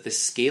thing is that the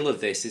scale of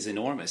this is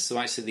enormous. So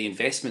actually the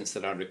investments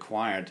that are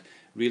required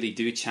really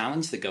do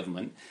challenge the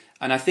government.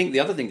 And I think the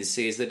other thing to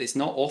say is that it's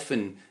not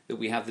often that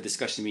we have the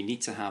discussion we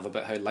need to have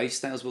about how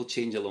lifestyles will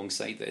change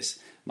alongside this.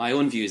 My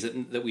own view is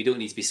that we don't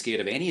need to be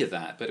scared of any of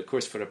that. But of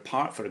course, for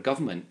a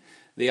government,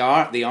 they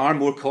are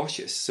more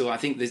cautious. So I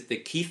think the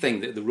key thing,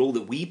 that the role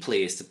that we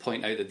play, is to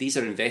point out that these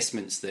are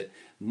investments that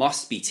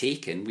must be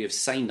taken. We have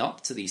signed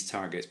up to these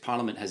targets.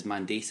 Parliament has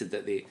mandated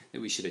that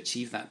we should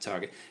achieve that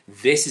target.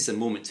 This is a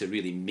moment to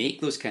really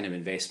make those kind of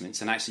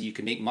investments, and actually you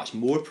can make much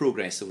more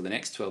progress over the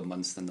next 12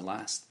 months than the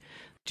last.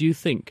 Do you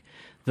think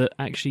that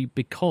actually,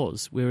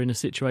 because we're in a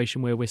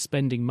situation where we're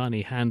spending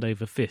money hand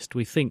over fist,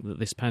 we think that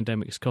this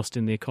pandemic is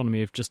costing the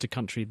economy of just a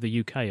country, the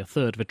UK,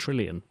 $333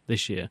 billion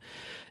this year?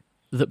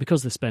 that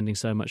because they're spending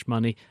so much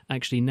money,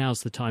 actually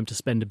now's the time to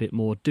spend a bit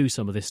more, do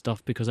some of this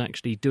stuff, because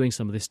actually doing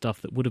some of this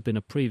stuff that would have been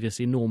a previous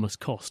enormous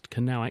cost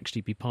can now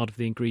actually be part of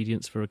the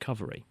ingredients for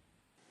recovery.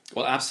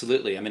 Well,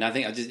 absolutely. I mean, I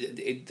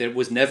think there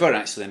was never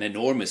actually an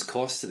enormous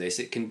cost to this.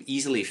 It can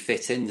easily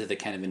fit into the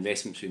kind of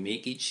investments we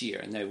make each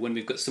year. And now, when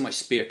we've got so much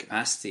spare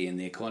capacity in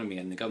the economy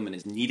and the government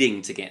is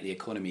needing to get the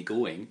economy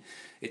going,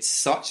 it's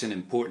such an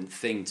important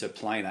thing to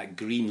apply that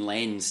green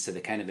lens to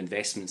the kind of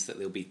investments that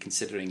they'll be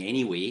considering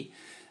anyway,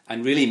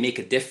 and really make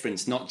a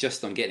difference, not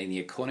just on getting the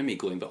economy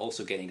going, but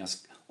also getting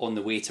us on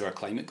the way to our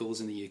climate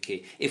goals in the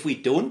UK. If we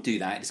don't do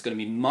that, it's going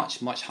to be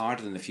much, much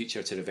harder in the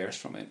future to reverse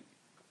from it.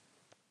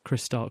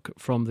 Chris Stark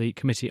from the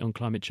Committee on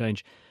Climate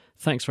Change,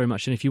 thanks very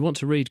much. And if you want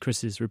to read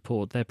Chris's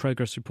report, their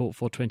progress report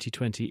for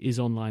 2020 is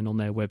online on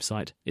their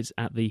website. It's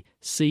at the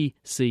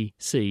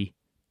ccc.org.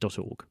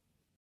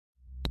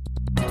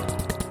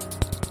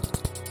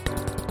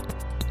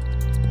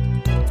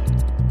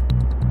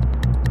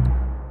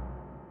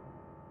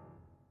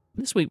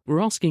 This week, we're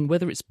asking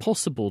whether it's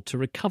possible to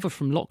recover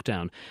from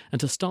lockdown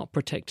and to start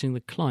protecting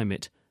the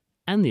climate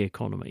and the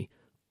economy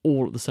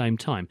all at the same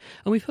time.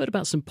 And we've heard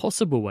about some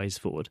possible ways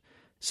forward.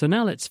 So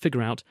now let's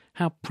figure out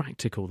how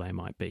practical they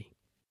might be.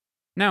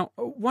 Now,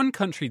 one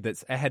country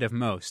that's ahead of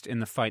most in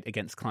the fight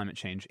against climate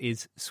change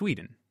is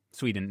Sweden.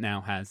 Sweden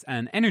now has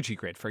an energy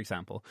grid, for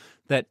example,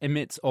 that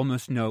emits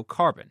almost no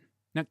carbon.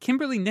 Now,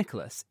 Kimberly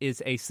Nicholas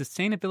is a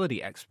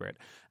sustainability expert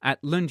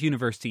at Lund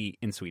University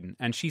in Sweden,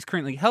 and she's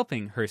currently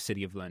helping her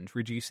city of Lund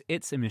reduce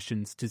its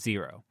emissions to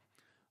zero.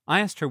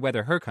 I asked her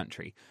whether her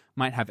country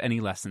might have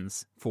any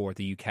lessons for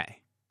the UK.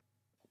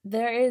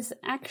 There is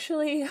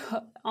actually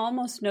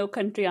almost no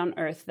country on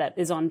Earth that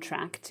is on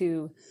track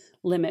to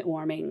limit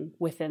warming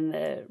within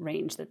the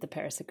range that the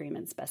Paris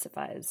Agreement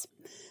specifies.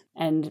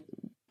 And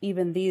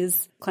even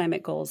these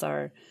climate goals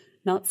are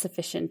not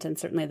sufficient, and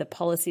certainly the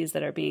policies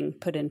that are being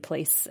put in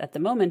place at the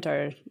moment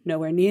are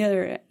nowhere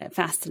near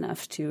fast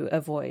enough to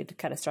avoid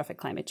catastrophic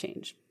climate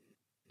change.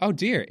 Oh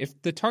dear, if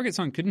the targets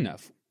aren't good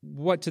enough,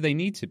 what do they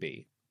need to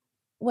be?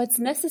 What's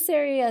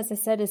necessary, as I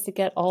said, is to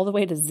get all the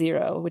way to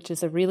zero, which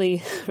is a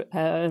really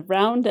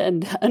round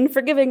and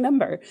unforgiving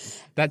number.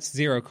 That's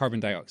zero carbon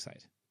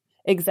dioxide.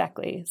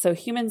 Exactly. So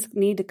humans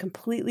need to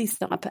completely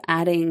stop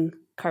adding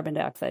carbon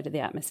dioxide to the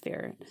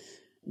atmosphere.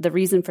 The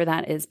reason for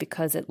that is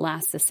because it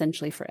lasts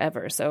essentially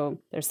forever. So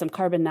there's some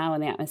carbon now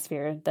in the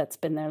atmosphere that's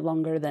been there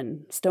longer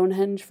than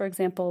Stonehenge, for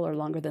example, or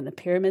longer than the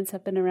pyramids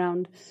have been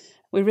around.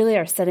 We really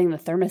are setting the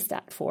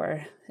thermostat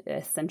for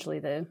essentially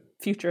the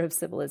future of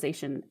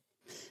civilization.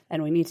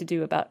 And we need to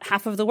do about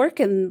half of the work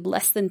in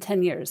less than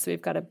 10 years. So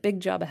we've got a big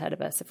job ahead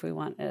of us if we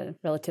want a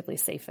relatively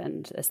safe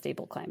and a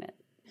stable climate.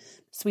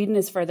 Sweden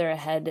is further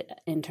ahead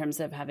in terms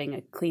of having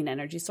a clean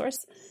energy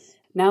source.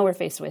 Now we're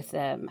faced with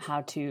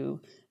how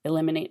to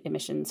eliminate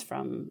emissions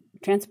from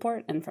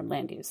transport and from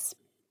land use.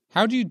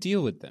 How do you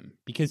deal with them?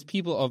 Because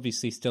people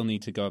obviously still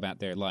need to go about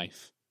their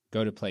life,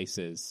 go to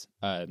places,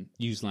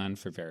 use land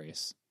for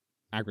various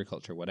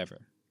agriculture, whatever.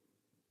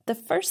 The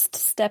first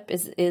step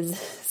is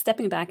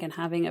stepping back and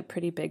having a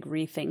pretty big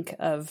rethink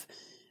of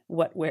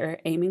what we're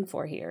aiming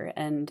for here.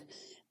 And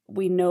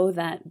we know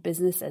that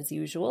business as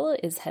usual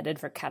is headed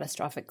for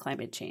catastrophic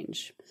climate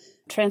change.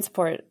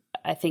 Transport,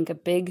 I think a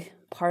big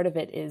part of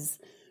it is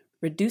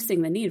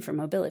reducing the need for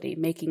mobility,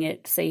 making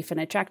it safe and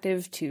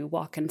attractive to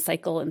walk and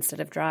cycle instead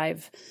of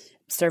drive,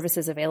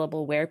 services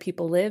available where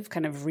people live,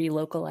 kind of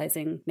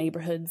relocalizing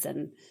neighborhoods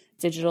and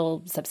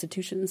digital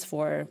substitutions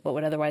for what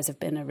would otherwise have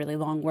been a really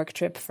long work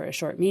trip for a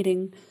short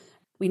meeting.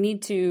 We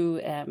need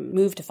to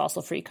move to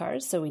fossil-free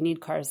cars, so we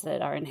need cars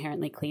that are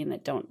inherently clean,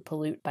 that don't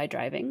pollute by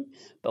driving.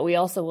 But we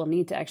also will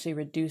need to actually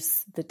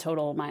reduce the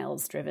total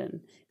miles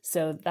driven.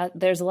 So that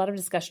there's a lot of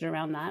discussion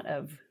around that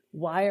of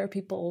why are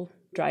people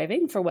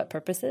driving, for what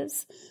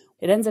purposes?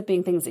 It ends up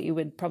being things that you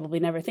would probably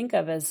never think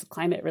of as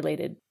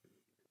climate-related.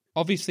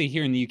 Obviously,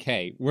 here in the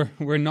UK,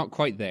 we're not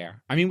quite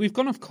there. I mean, we've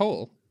gone off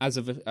coal as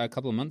of a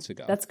couple of months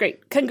ago. That's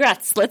great.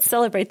 Congrats. Let's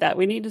celebrate that.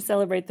 We need to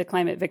celebrate the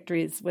climate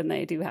victories when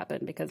they do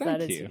happen, because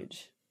that is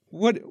huge.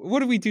 What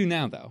do we do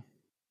now, though?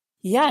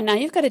 Yeah, now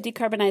you've got to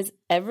decarbonize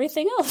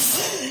everything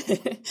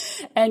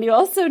else. And you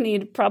also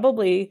need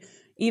probably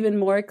even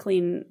more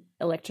clean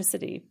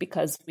electricity,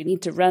 because we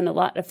need to run a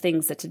lot of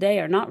things that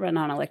today are not run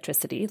on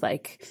electricity,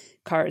 like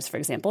cars, for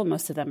example.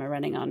 Most of them are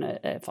running on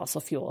a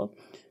fossil fuel.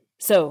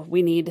 So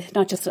we need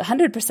not just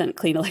 100%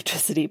 clean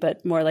electricity,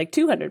 but more like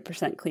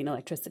 200% clean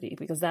electricity,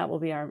 because that will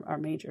be our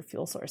major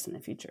fuel source in the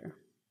future.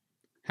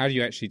 How do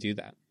you actually do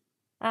that?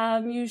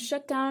 You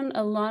shut down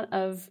a lot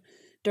of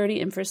dirty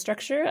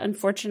infrastructure,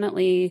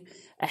 unfortunately,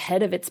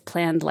 ahead of its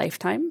planned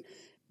lifetime.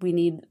 We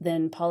need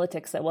then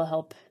politics that will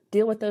help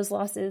deal with those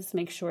losses,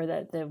 make sure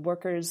that the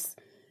workers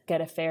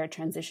get a fair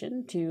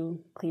transition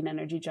to clean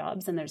energy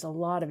jobs. And there's a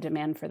lot of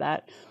demand for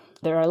that.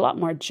 There are a lot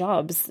more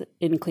jobs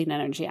in clean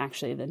energy,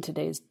 actually, than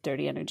today's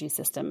dirty energy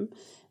system.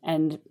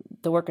 And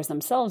the workers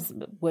themselves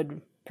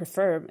would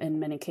prefer, in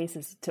many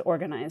cases, to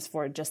organize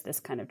for just this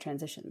kind of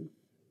transition.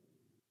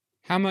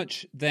 How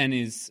much, then,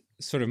 is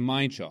sort of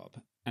my job,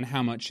 and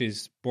how much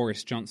is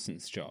Boris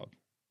Johnson's job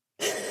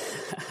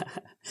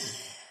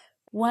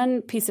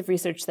One piece of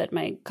research that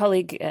my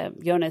colleague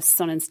Jonas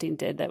Sonnenstein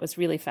did that was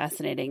really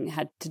fascinating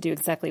had to do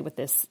exactly with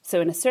this.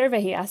 So in a survey,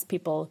 he asked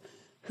people,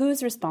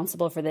 who's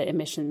responsible for the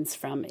emissions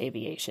from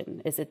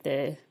aviation? Is it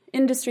the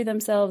industry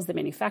themselves, the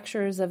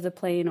manufacturers of the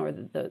plane, or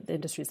the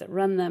industries that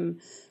run them,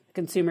 the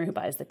consumer who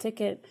buys the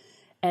ticket?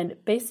 And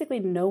basically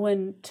no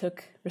one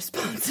took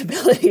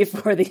responsibility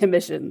for the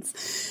emissions.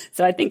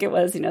 So I think it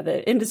was,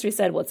 the industry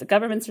said, well, it's the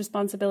government's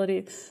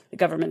responsibility. The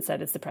government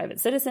said it's the private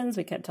citizens.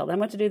 We can't tell them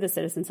what to do. The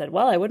citizen said,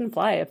 well, I wouldn't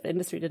fly if the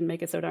industry didn't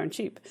make it so darn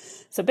cheap.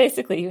 So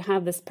basically you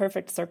have this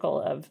perfect circle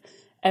of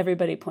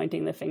everybody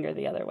pointing the finger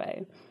the other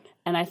way.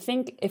 And I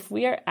think if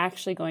we are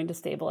actually going to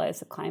stabilize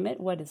the climate,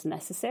 what is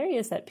necessary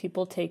is that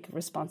people take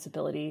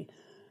responsibility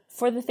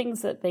for the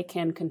things that they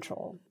can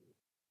control.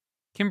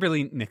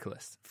 Kimberly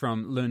Nicholas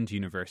from Lund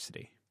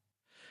University.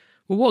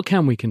 Well, what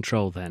can we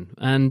control then?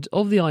 And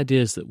of the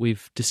ideas that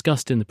we've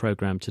discussed in the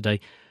programme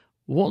today,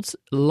 what's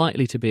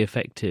likely to be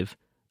effective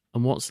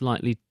and what's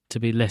likely to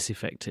be less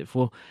effective?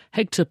 Well,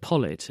 Hector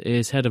Pollitt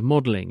is head of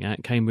modelling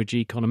at Cambridge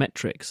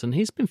Econometrics, and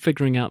he's been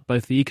figuring out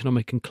both the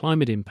economic and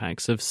climate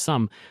impacts of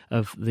some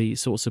of the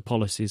sorts of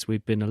policies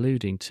we've been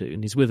alluding to,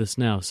 and he's with us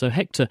now. So,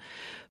 Hector,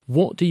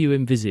 what do you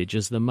envisage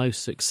as the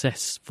most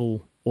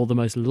successful or the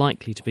most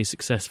likely to be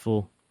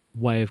successful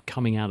way of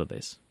coming out of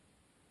this?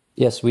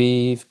 Yes,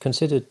 we've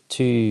considered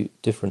two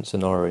different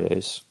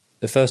scenarios.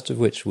 The first of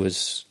which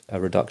was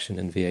a reduction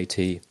in VAT,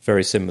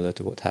 very similar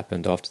to what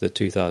happened after the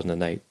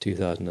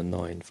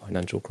 2008-2009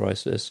 financial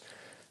crisis.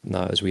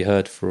 Now, as we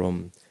heard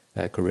from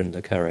Corinne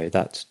Le Carré,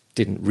 that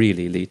didn't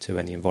really lead to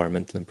any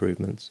environmental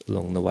improvements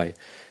along the way.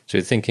 So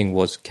the thinking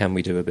was, can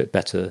we do a bit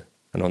better?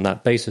 And on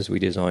that basis, we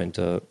designed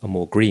a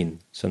more green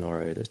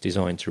scenario that's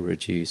designed to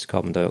reduce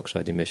carbon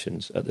dioxide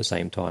emissions at the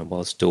same time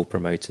while still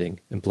promoting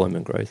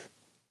employment growth.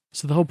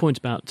 So the whole point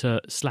about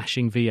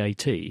slashing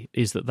VAT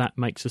is that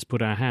makes us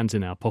put our hands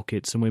in our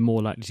pockets and we're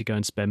more likely to go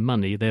and spend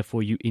money.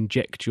 Therefore, you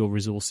inject your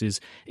resources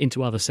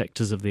into other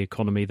sectors of the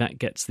economy. That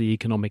gets the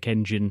economic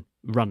engine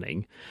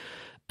running.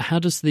 How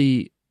does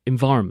the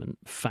environment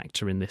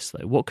factor in this,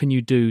 though? What can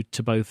you do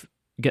to both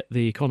get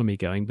the economy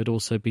going but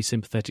also be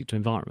sympathetic to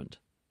environment?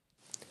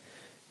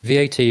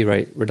 VAT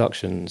rate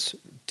reductions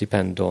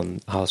depend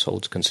on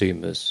households,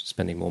 consumers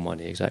spending more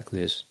money,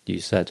 exactly as you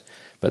said.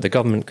 But the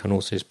government can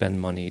also spend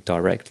money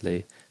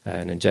directly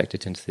and inject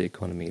it into the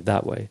economy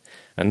that way.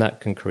 And that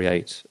can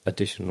create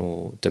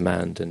additional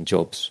demand and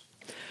jobs.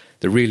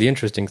 The really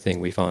interesting thing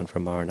we found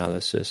from our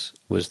analysis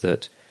was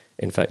that,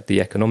 in fact,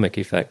 the economic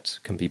effects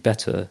can be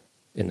better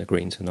in the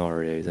green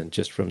scenario than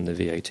just from the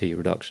VAT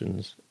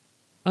reductions.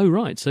 Oh,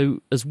 right.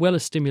 So as well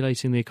as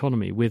stimulating the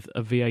economy with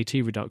a VAT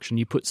reduction,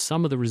 you put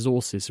some of the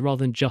resources,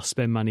 rather than just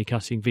spend money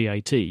cutting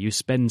VAT, you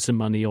spend some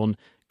money on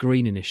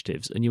green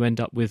initiatives and you end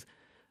up with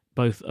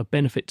both a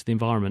benefit to the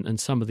environment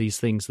and some of these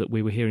things that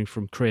we were hearing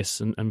from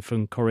Chris and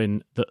from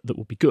Corinne that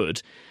will be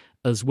good,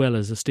 as well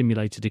as a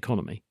stimulated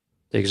economy.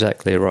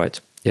 Exactly right.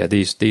 Yeah,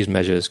 these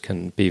measures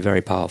can be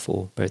very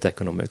powerful, both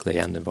economically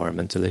and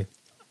environmentally.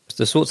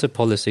 The sorts of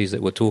policies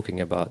that we're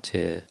talking about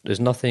here, there's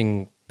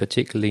nothing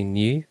particularly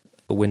new.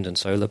 Wind and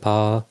solar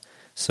power,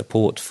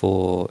 support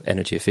for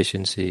energy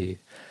efficiency,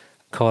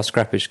 car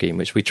scrappage scheme,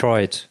 which we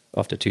tried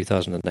after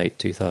 2008,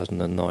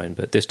 2009,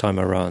 but this time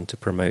around to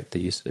promote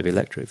the use of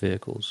electric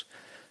vehicles.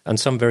 And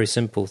some very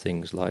simple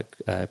things like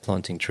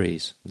planting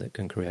trees that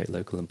can create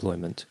local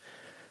employment.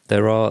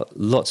 There are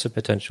lots of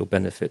potential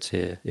benefits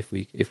here if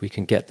we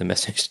can get the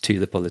message to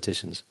the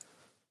politicians.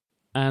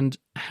 And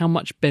how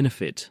much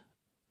benefit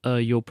are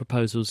your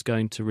proposals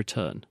going to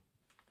return?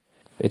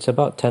 It's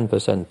about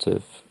 10%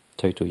 of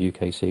total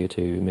UK CO2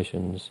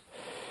 emissions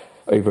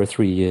over a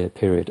 3-year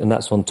period, and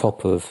that's on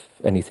top of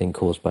anything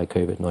caused by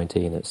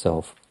COVID-19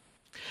 itself.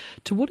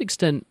 To what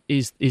extent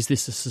is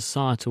this a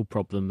societal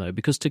problem, though?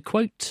 Because to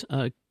quote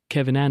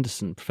Kevin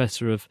Anderson,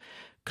 Professor of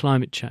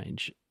Climate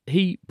Change,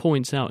 he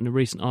points out in a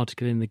recent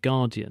article in The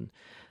Guardian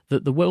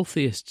that the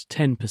wealthiest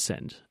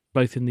 10%,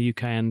 both in the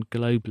UK and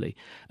globally,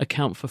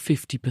 account for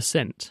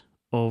 50%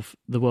 of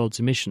the world's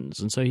emissions.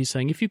 And so he's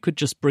saying if you could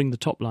just bring the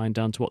top line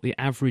down to what the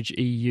average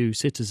EU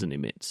citizen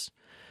emits,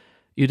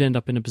 you'd end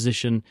up in a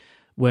position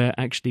where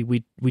actually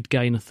we'd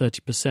gain a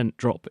 30%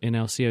 drop in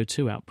our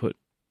CO2 output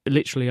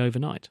literally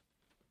overnight.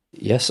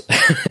 Yes,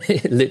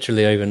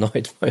 literally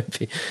overnight might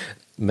be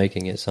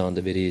making it sound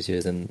a bit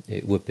easier than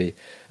it would be.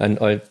 And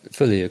I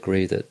fully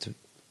agree that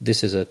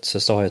this is a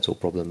societal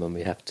problem and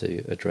we have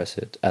to address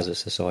it as a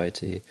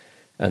society.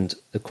 And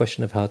the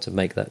question of how to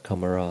make that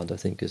come around, I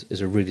think,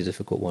 is a really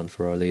difficult one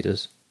for our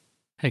leaders.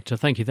 Hector,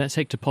 thank you. That's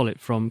Hector Pollitt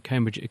from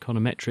Cambridge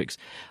Econometrics.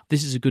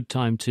 This is a good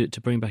time to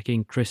bring back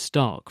in Chris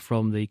Stark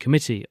from the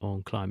Committee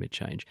on Climate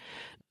Change.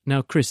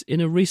 Now, Chris, in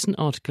a recent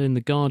article in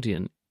The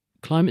Guardian,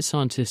 climate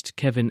scientist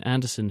Kevin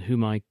Anderson,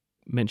 whom I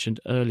mentioned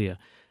earlier,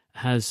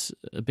 has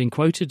been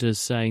quoted as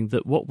saying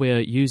that what we're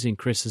using,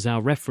 Chris, as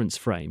our reference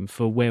frame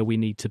for where we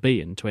need to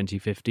be in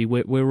 2050,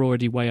 we're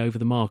already way over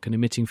the mark and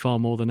emitting far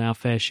more than our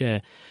fair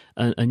share,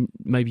 and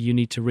maybe you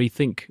need to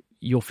rethink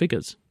your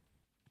figures.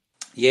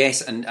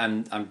 Yes, and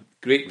I'm a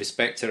great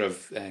respecter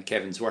of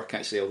Kevin's work,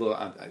 actually,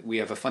 although we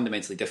have a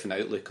fundamentally different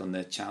outlook on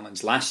the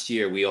challenge. Last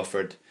year, we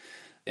offered,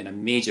 in a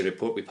major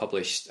report we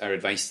published, our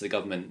advice to the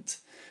government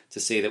to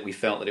say that we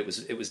felt that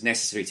it was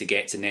necessary to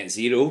get to net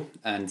zero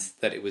and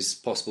that it was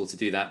possible to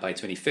do that by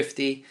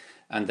 2050,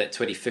 and that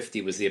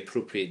 2050 was the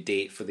appropriate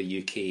date for the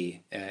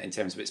UK in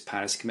terms of its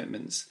Paris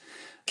commitments.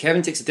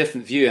 Kevin takes a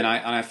different view, and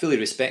I fully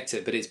respect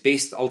it, but it's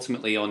based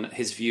ultimately on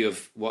his view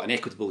of what an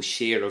equitable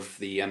share of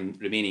the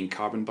remaining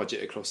carbon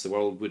budget across the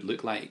world would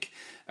look like.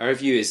 Our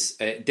view is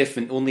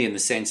different only in the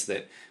sense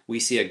that we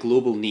see a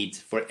global need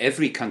for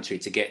every country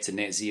to get to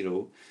net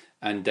zero,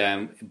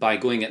 and by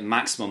going at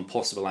maximum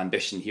possible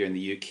ambition here in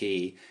the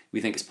UK, we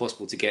think it's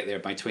possible to get there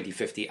by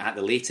 2050 at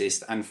the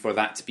latest, and for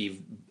that to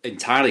be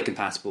entirely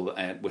compatible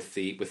with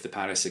the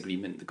Paris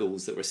Agreement, the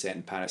goals that were set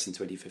in Paris in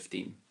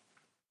 2015.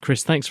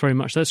 Chris, thanks very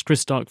much. That's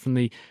Chris Stark from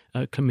the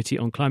Committee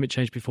on Climate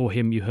Change. Before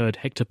him, you heard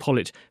Hector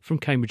Pollitt from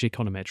Cambridge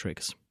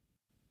Econometrics.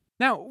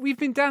 Now, we've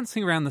been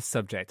dancing around the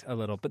subject a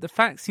little, but the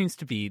fact seems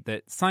to be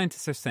that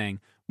scientists are saying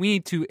we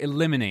need to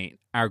eliminate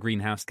our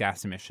greenhouse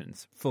gas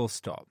emissions, full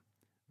stop.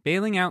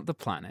 Bailing out the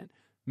planet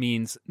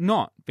means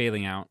not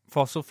bailing out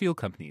fossil fuel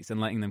companies and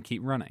letting them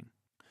keep running.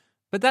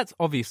 But that's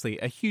obviously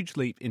a huge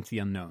leap into the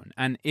unknown,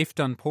 and if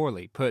done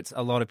poorly, puts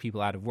a lot of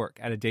people out of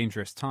work at a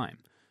dangerous time.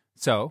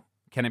 So,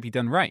 can it be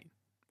done right?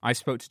 I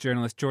spoke to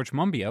journalist George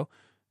Monbiot,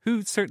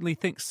 who certainly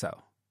thinks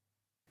so.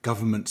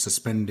 Governments are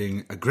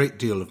spending a great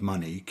deal of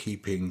money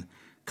keeping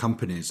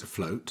companies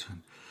afloat,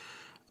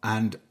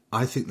 and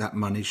I think that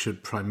money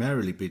should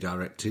primarily be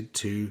directed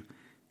to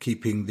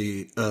keeping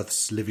the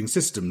Earth's living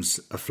systems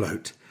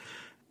afloat.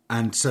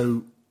 And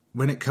so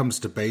when it comes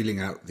to bailing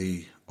out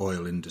the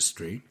oil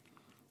industry,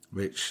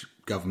 which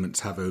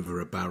governments have over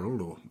a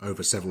barrel or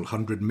over several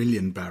 100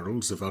 million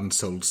barrels of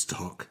unsold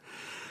stock,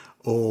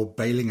 or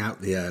bailing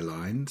out the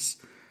airlines,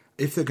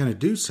 if they're going to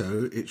do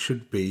so, it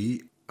should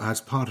be as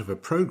part of a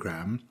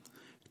programme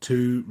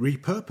to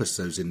repurpose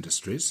those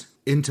industries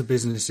into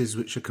businesses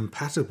which are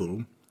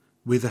compatible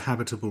with a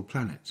habitable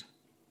planet.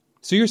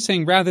 So you're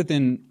saying rather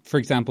than, for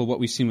example, what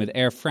we've seen with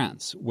Air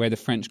France, where the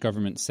French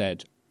government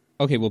said,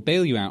 OK, we'll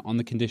bail you out on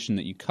the condition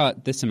that you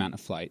cut this amount of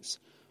flights,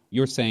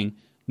 you're saying,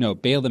 no,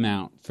 bail them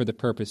out for the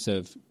purpose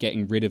of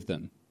getting rid of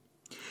them.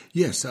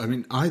 Yes, I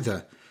mean,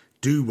 either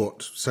do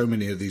what so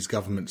many of these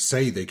governments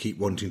say they keep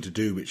wanting to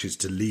do, which is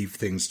to leave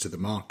things to the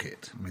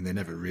market. I mean, they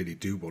never really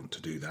do want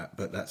to do that,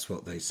 but that's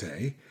what they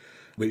say,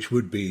 which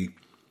would be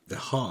the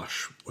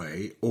harsh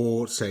way,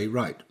 or say,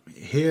 right,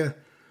 here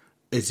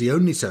is the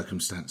only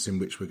circumstance in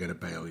which we're going to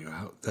bail you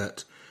out,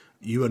 that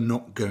you are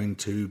not going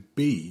to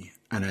be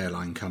an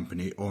airline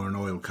company or an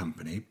oil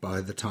company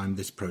by the time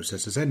this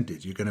process has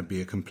ended. You're going to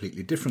be a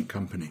completely different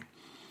company.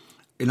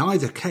 In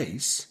either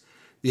case,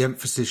 the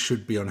emphasis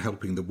should be on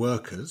helping the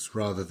workers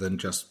rather than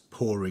just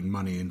pouring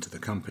money into the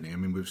company. I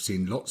mean, we've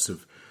seen lots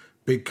of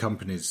big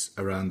companies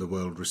around the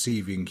world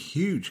receiving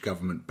huge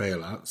government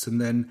bailouts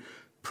and then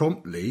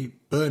promptly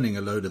burning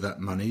a load of that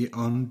money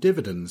on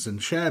dividends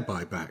and share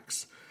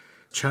buybacks,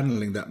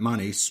 channeling that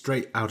money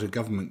straight out of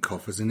government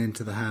coffers and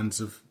into the hands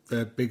of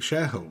their big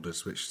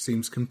shareholders, which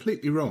seems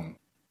completely wrong.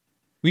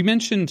 We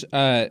mentioned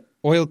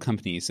oil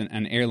companies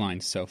and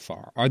airlines so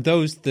far. Are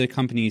those the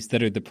companies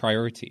that are the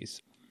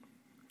priorities?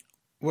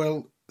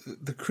 Well,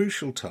 the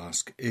crucial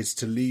task is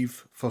to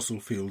leave fossil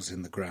fuels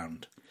in the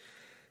ground.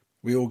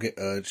 We all get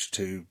urged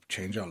to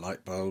change our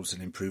light bulbs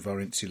and improve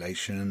our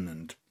insulation,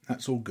 and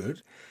that's all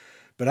good.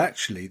 But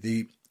actually,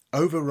 the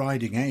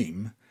overriding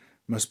aim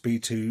must be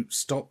to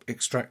stop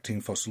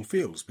extracting fossil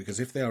fuels, because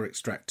if they are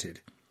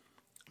extracted,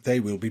 they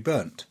will be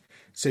burnt.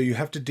 So you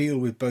have to deal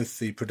with both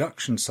the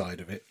production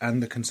side of it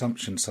and the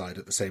consumption side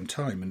at the same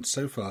time. And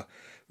so far,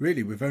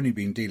 really, we've only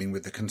been dealing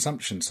with the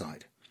consumption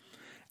side.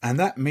 And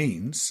that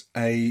means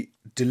a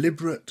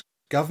deliberate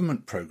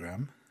government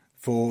programme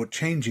for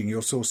changing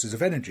your sources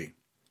of energy.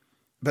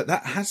 But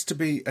that has to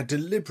be a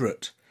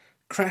deliberate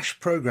crash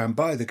programme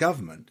by the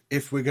government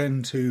if we're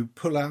going to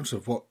pull out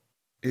of what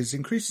is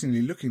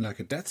increasingly looking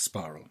like a death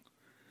spiral.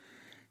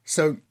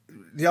 So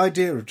the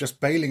idea of just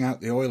bailing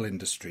out the oil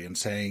industry and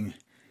saying,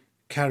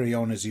 carry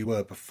on as you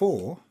were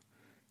before,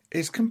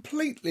 is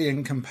completely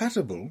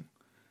incompatible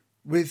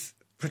with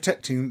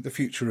protecting the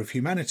future of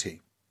humanity.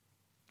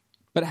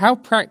 But how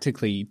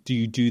practically do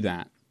you do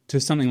that to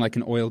something like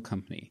an oil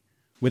company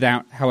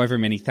without however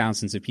many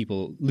thousands of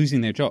people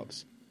losing their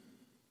jobs?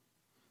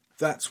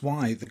 That's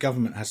why the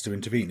government has to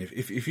intervene.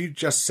 If you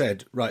just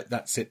said, right,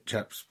 that's it,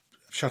 chaps,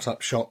 shut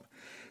up shop,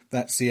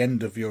 that's the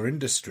end of your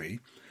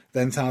industry,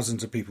 then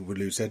thousands of people would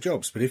lose their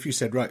jobs. But if you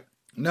said, right,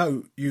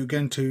 no, you're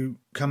going to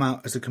come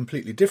out as a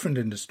completely different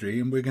industry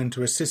and we're going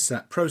to assist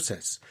that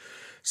process.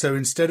 So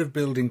instead of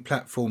building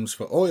platforms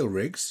for oil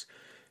rigs,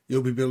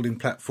 you'll be building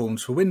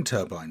platforms for wind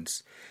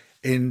turbines.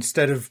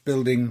 Instead of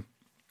building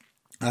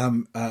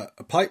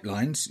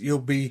pipelines, you'll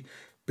be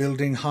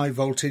building high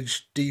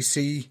voltage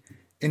DC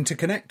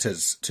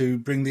interconnectors to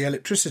bring the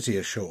electricity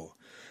ashore.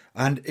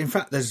 And in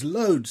fact, there's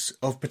loads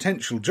of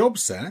potential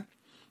jobs there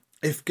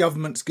if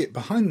governments get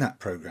behind that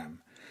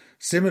programme.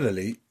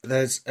 Similarly,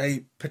 there's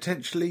a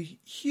potentially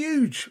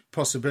huge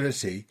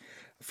possibility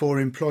for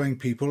employing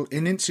people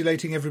in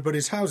insulating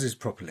everybody's houses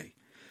properly.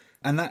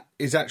 And that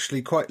is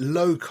actually quite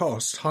low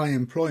cost, high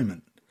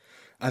employment,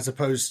 as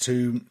opposed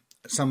to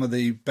some of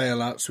the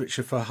bailouts which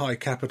are for high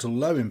capital,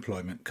 low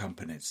employment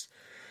companies.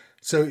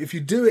 So if you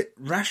do it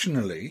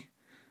rationally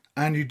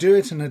and you do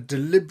it in a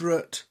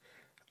deliberate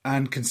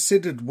and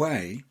considered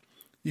way,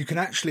 you can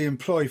actually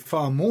employ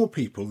far more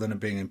people than are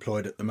being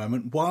employed at the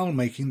moment while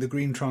making the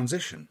green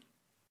transition.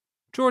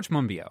 George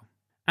Monbiot.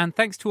 And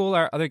thanks to all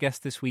our other guests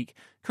this week,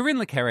 Corinne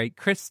Le Carré,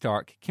 Chris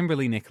Stark,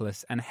 Kimberly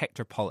Nicholas and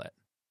Hector Pollitt.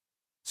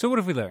 So what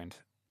have we learned?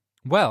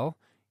 Well,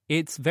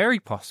 it's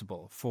very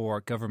possible for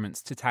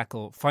governments to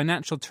tackle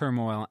financial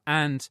turmoil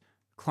and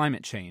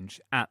climate change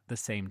at the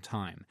same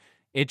time.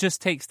 It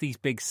just takes these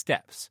big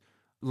steps,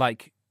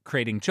 like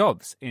creating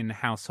jobs in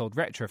household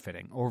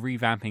retrofitting or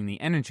revamping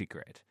the energy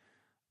grid.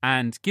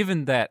 And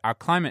given that our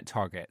climate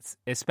targets,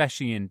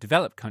 especially in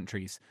developed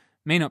countries,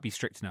 may not be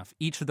strict enough,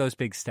 each of those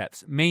big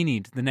steps may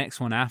need the next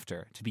one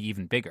after to be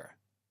even bigger.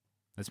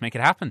 Let's make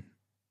it happen.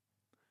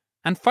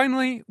 And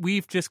finally,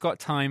 we've just got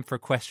time for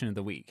Question of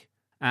the Week.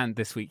 And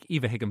this week,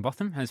 Eva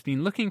Higginbotham has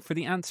been looking for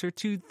the answer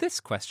to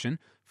this question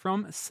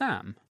from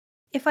Sam.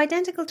 If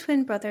identical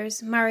twin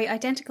brothers marry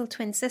identical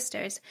twin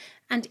sisters,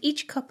 and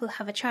each couple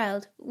have a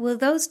child, will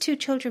those two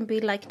children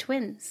be like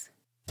twins?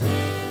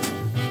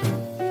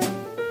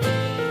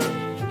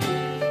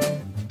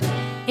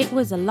 It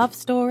was a love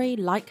story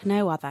like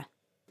no other.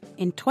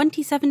 In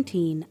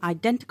 2017,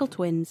 identical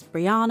twins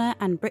Brianna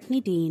and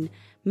Brittany Dean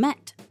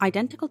met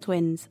identical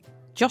twins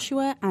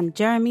Joshua and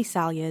Jeremy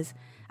Salyers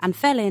and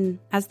fell in,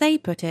 as they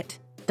put it,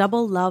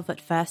 double love at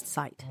first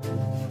sight.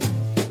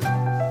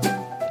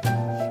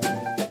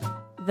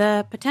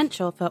 The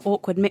potential for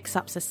awkward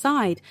mix-ups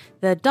aside,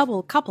 the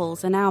double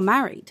couples are now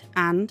married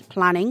and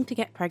planning to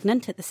get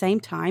pregnant at the same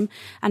time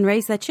and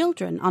raise their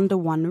children under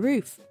one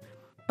roof.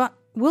 But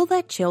will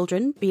their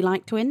children be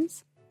like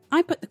twins?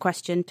 I put the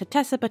question to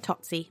Tessa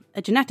Bertozzi,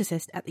 a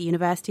geneticist at the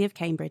University of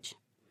Cambridge.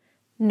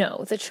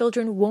 No, the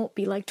children won't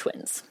be like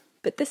twins.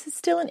 But this is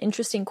still an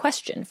interesting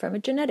question from a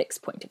genetics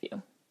point of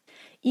view.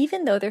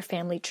 Even though their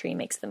family tree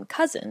makes them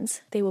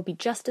cousins, they will be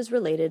just as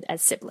related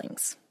as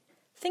siblings.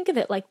 Think of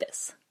it like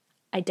this.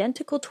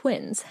 Identical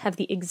twins have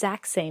the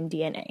exact same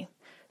DNA.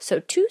 So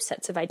two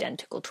sets of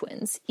identical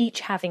twins,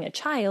 each having a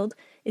child,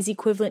 is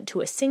equivalent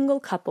to a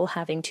single couple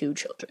having two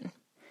children.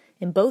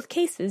 In both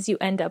cases, you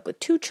end up with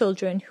two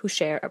children who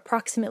share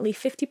approximately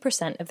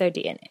 50% of their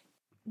DNA.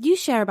 You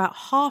share about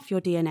half your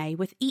DNA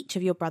with each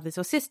of your brothers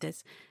or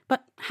sisters,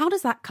 but how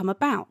does that come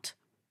about?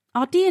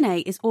 Our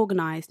DNA is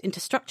organised into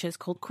structures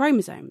called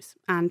chromosomes,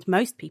 and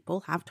most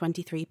people have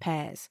 23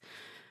 pairs.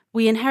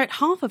 We inherit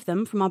half of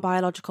them from our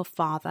biological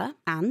father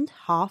and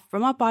half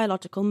from our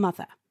biological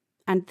mother.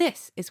 And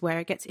this is where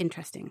it gets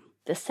interesting.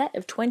 The set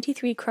of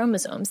 23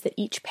 chromosomes that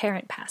each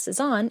parent passes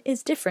on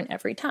is different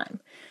every time,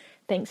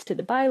 thanks to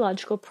the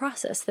biological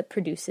process that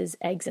produces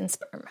eggs and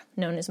sperm,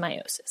 known as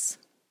meiosis.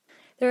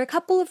 There are a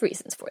couple of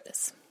reasons for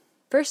this.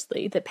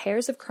 Firstly, the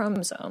pairs of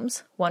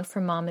chromosomes, one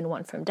from mom and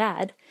one from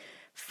dad,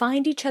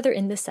 find each other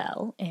in the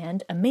cell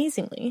and,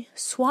 amazingly,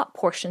 swap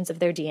portions of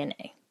their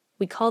DNA.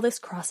 We call this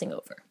crossing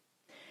over.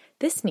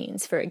 This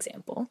means, for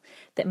example,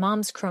 that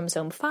mom's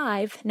chromosome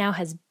 5 now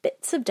has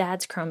bits of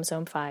dad's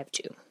chromosome 5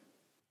 too.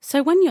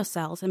 So when your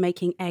cells are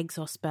making eggs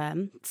or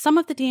sperm, some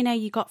of the DNA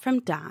you got from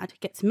dad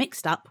gets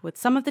mixed up with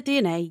some of the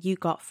DNA you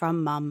got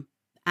from mum.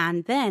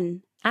 And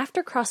then,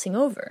 after crossing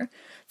over,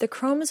 the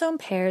chromosome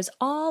pairs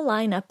all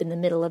line up in the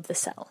middle of the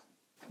cell.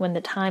 When the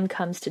time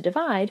comes to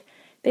divide,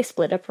 they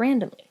split up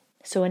randomly.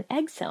 So an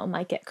egg cell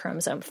might get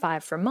chromosome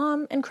 5 from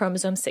mom and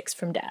chromosome 6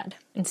 from dad,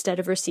 instead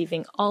of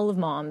receiving all of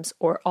mom's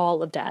or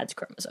all of dad's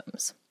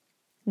chromosomes.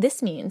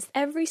 This means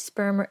every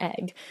sperm or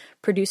egg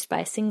produced by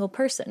a single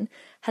person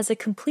has a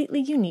completely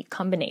unique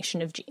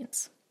combination of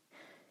genes.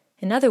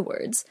 In other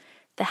words,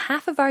 the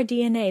half of our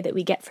DNA that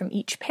we get from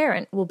each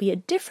parent will be a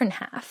different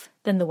half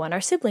than the one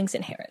our siblings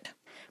inherit.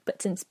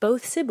 But since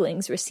both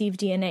siblings receive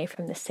DNA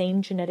from the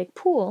same genetic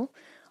pool,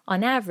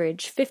 on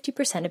average,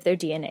 50% of their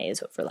DNA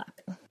is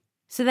overlapping.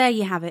 So there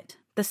you have it.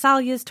 The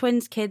Salyers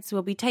twins kids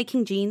will be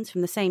taking genes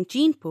from the same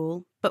gene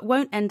pool, but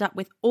won't end up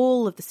with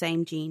all of the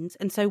same genes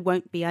and so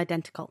won't be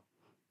identical.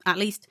 At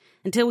least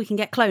until we can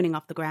get cloning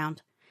off the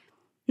ground.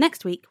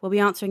 Next week, we'll be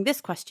answering this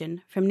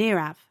question from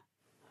Nirav.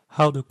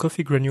 How do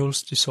coffee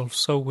granules dissolve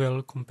so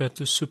well compared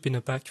to soup in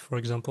a pack, for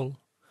example?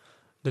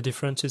 The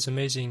difference is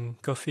amazing.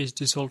 Coffee is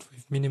dissolved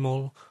with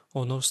minimal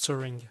or no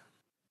stirring.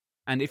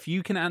 And if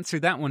you can answer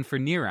that one for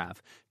Nirav,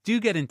 do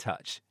get in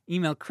touch.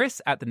 Email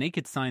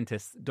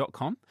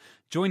chris@thenakedscientists.com,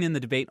 join in the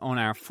debate on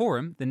our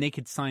forum,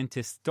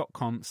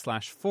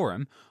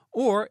 thenakedscientists.com/forum,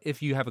 or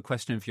if you have a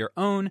question of your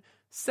own,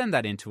 send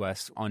that in to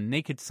us on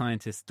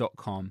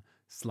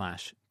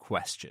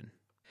nakedscientists.com/question.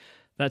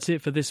 That's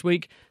it for this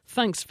week.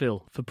 Thanks,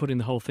 Phil, for putting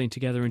the whole thing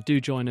together, and do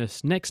join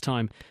us next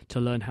time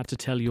to learn how to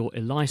tell your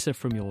ELISA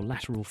from your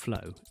lateral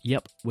flow.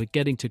 Yep, we're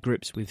getting to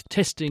grips with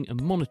testing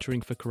and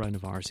monitoring for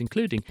coronavirus,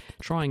 including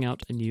trying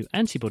out a new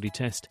antibody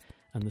test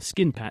and the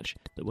skin patch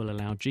that will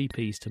allow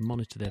GPs to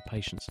monitor their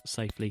patients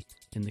safely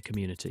in the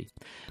community.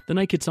 The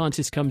Naked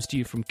Scientist comes to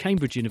you from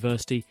Cambridge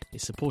University.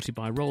 It's supported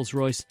by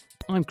Rolls-Royce.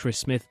 I'm Chris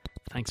Smith.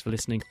 Thanks for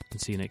listening and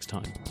see you next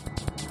time.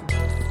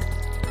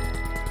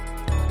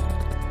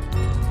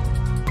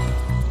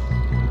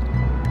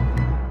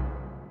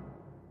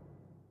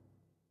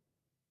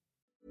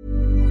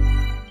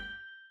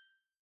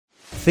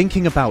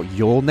 Thinking about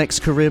your next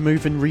career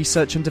move in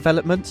research and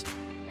development?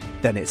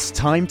 Then it's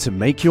time to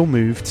make your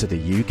move to the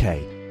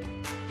UK.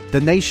 The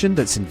nation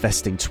that's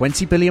investing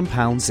 £20 billion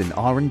in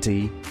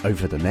R&D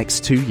over the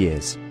next 2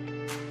 years.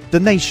 The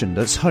nation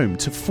that's home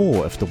to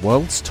 4 of the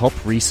world's top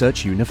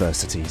research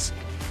universities.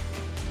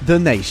 The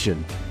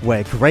nation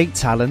where great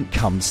talent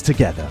comes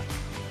together.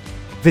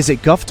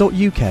 Visit gov.uk/great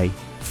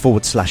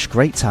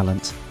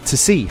talent to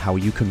see how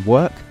you can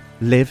work,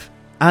 live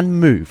and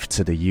move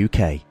to the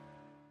UK.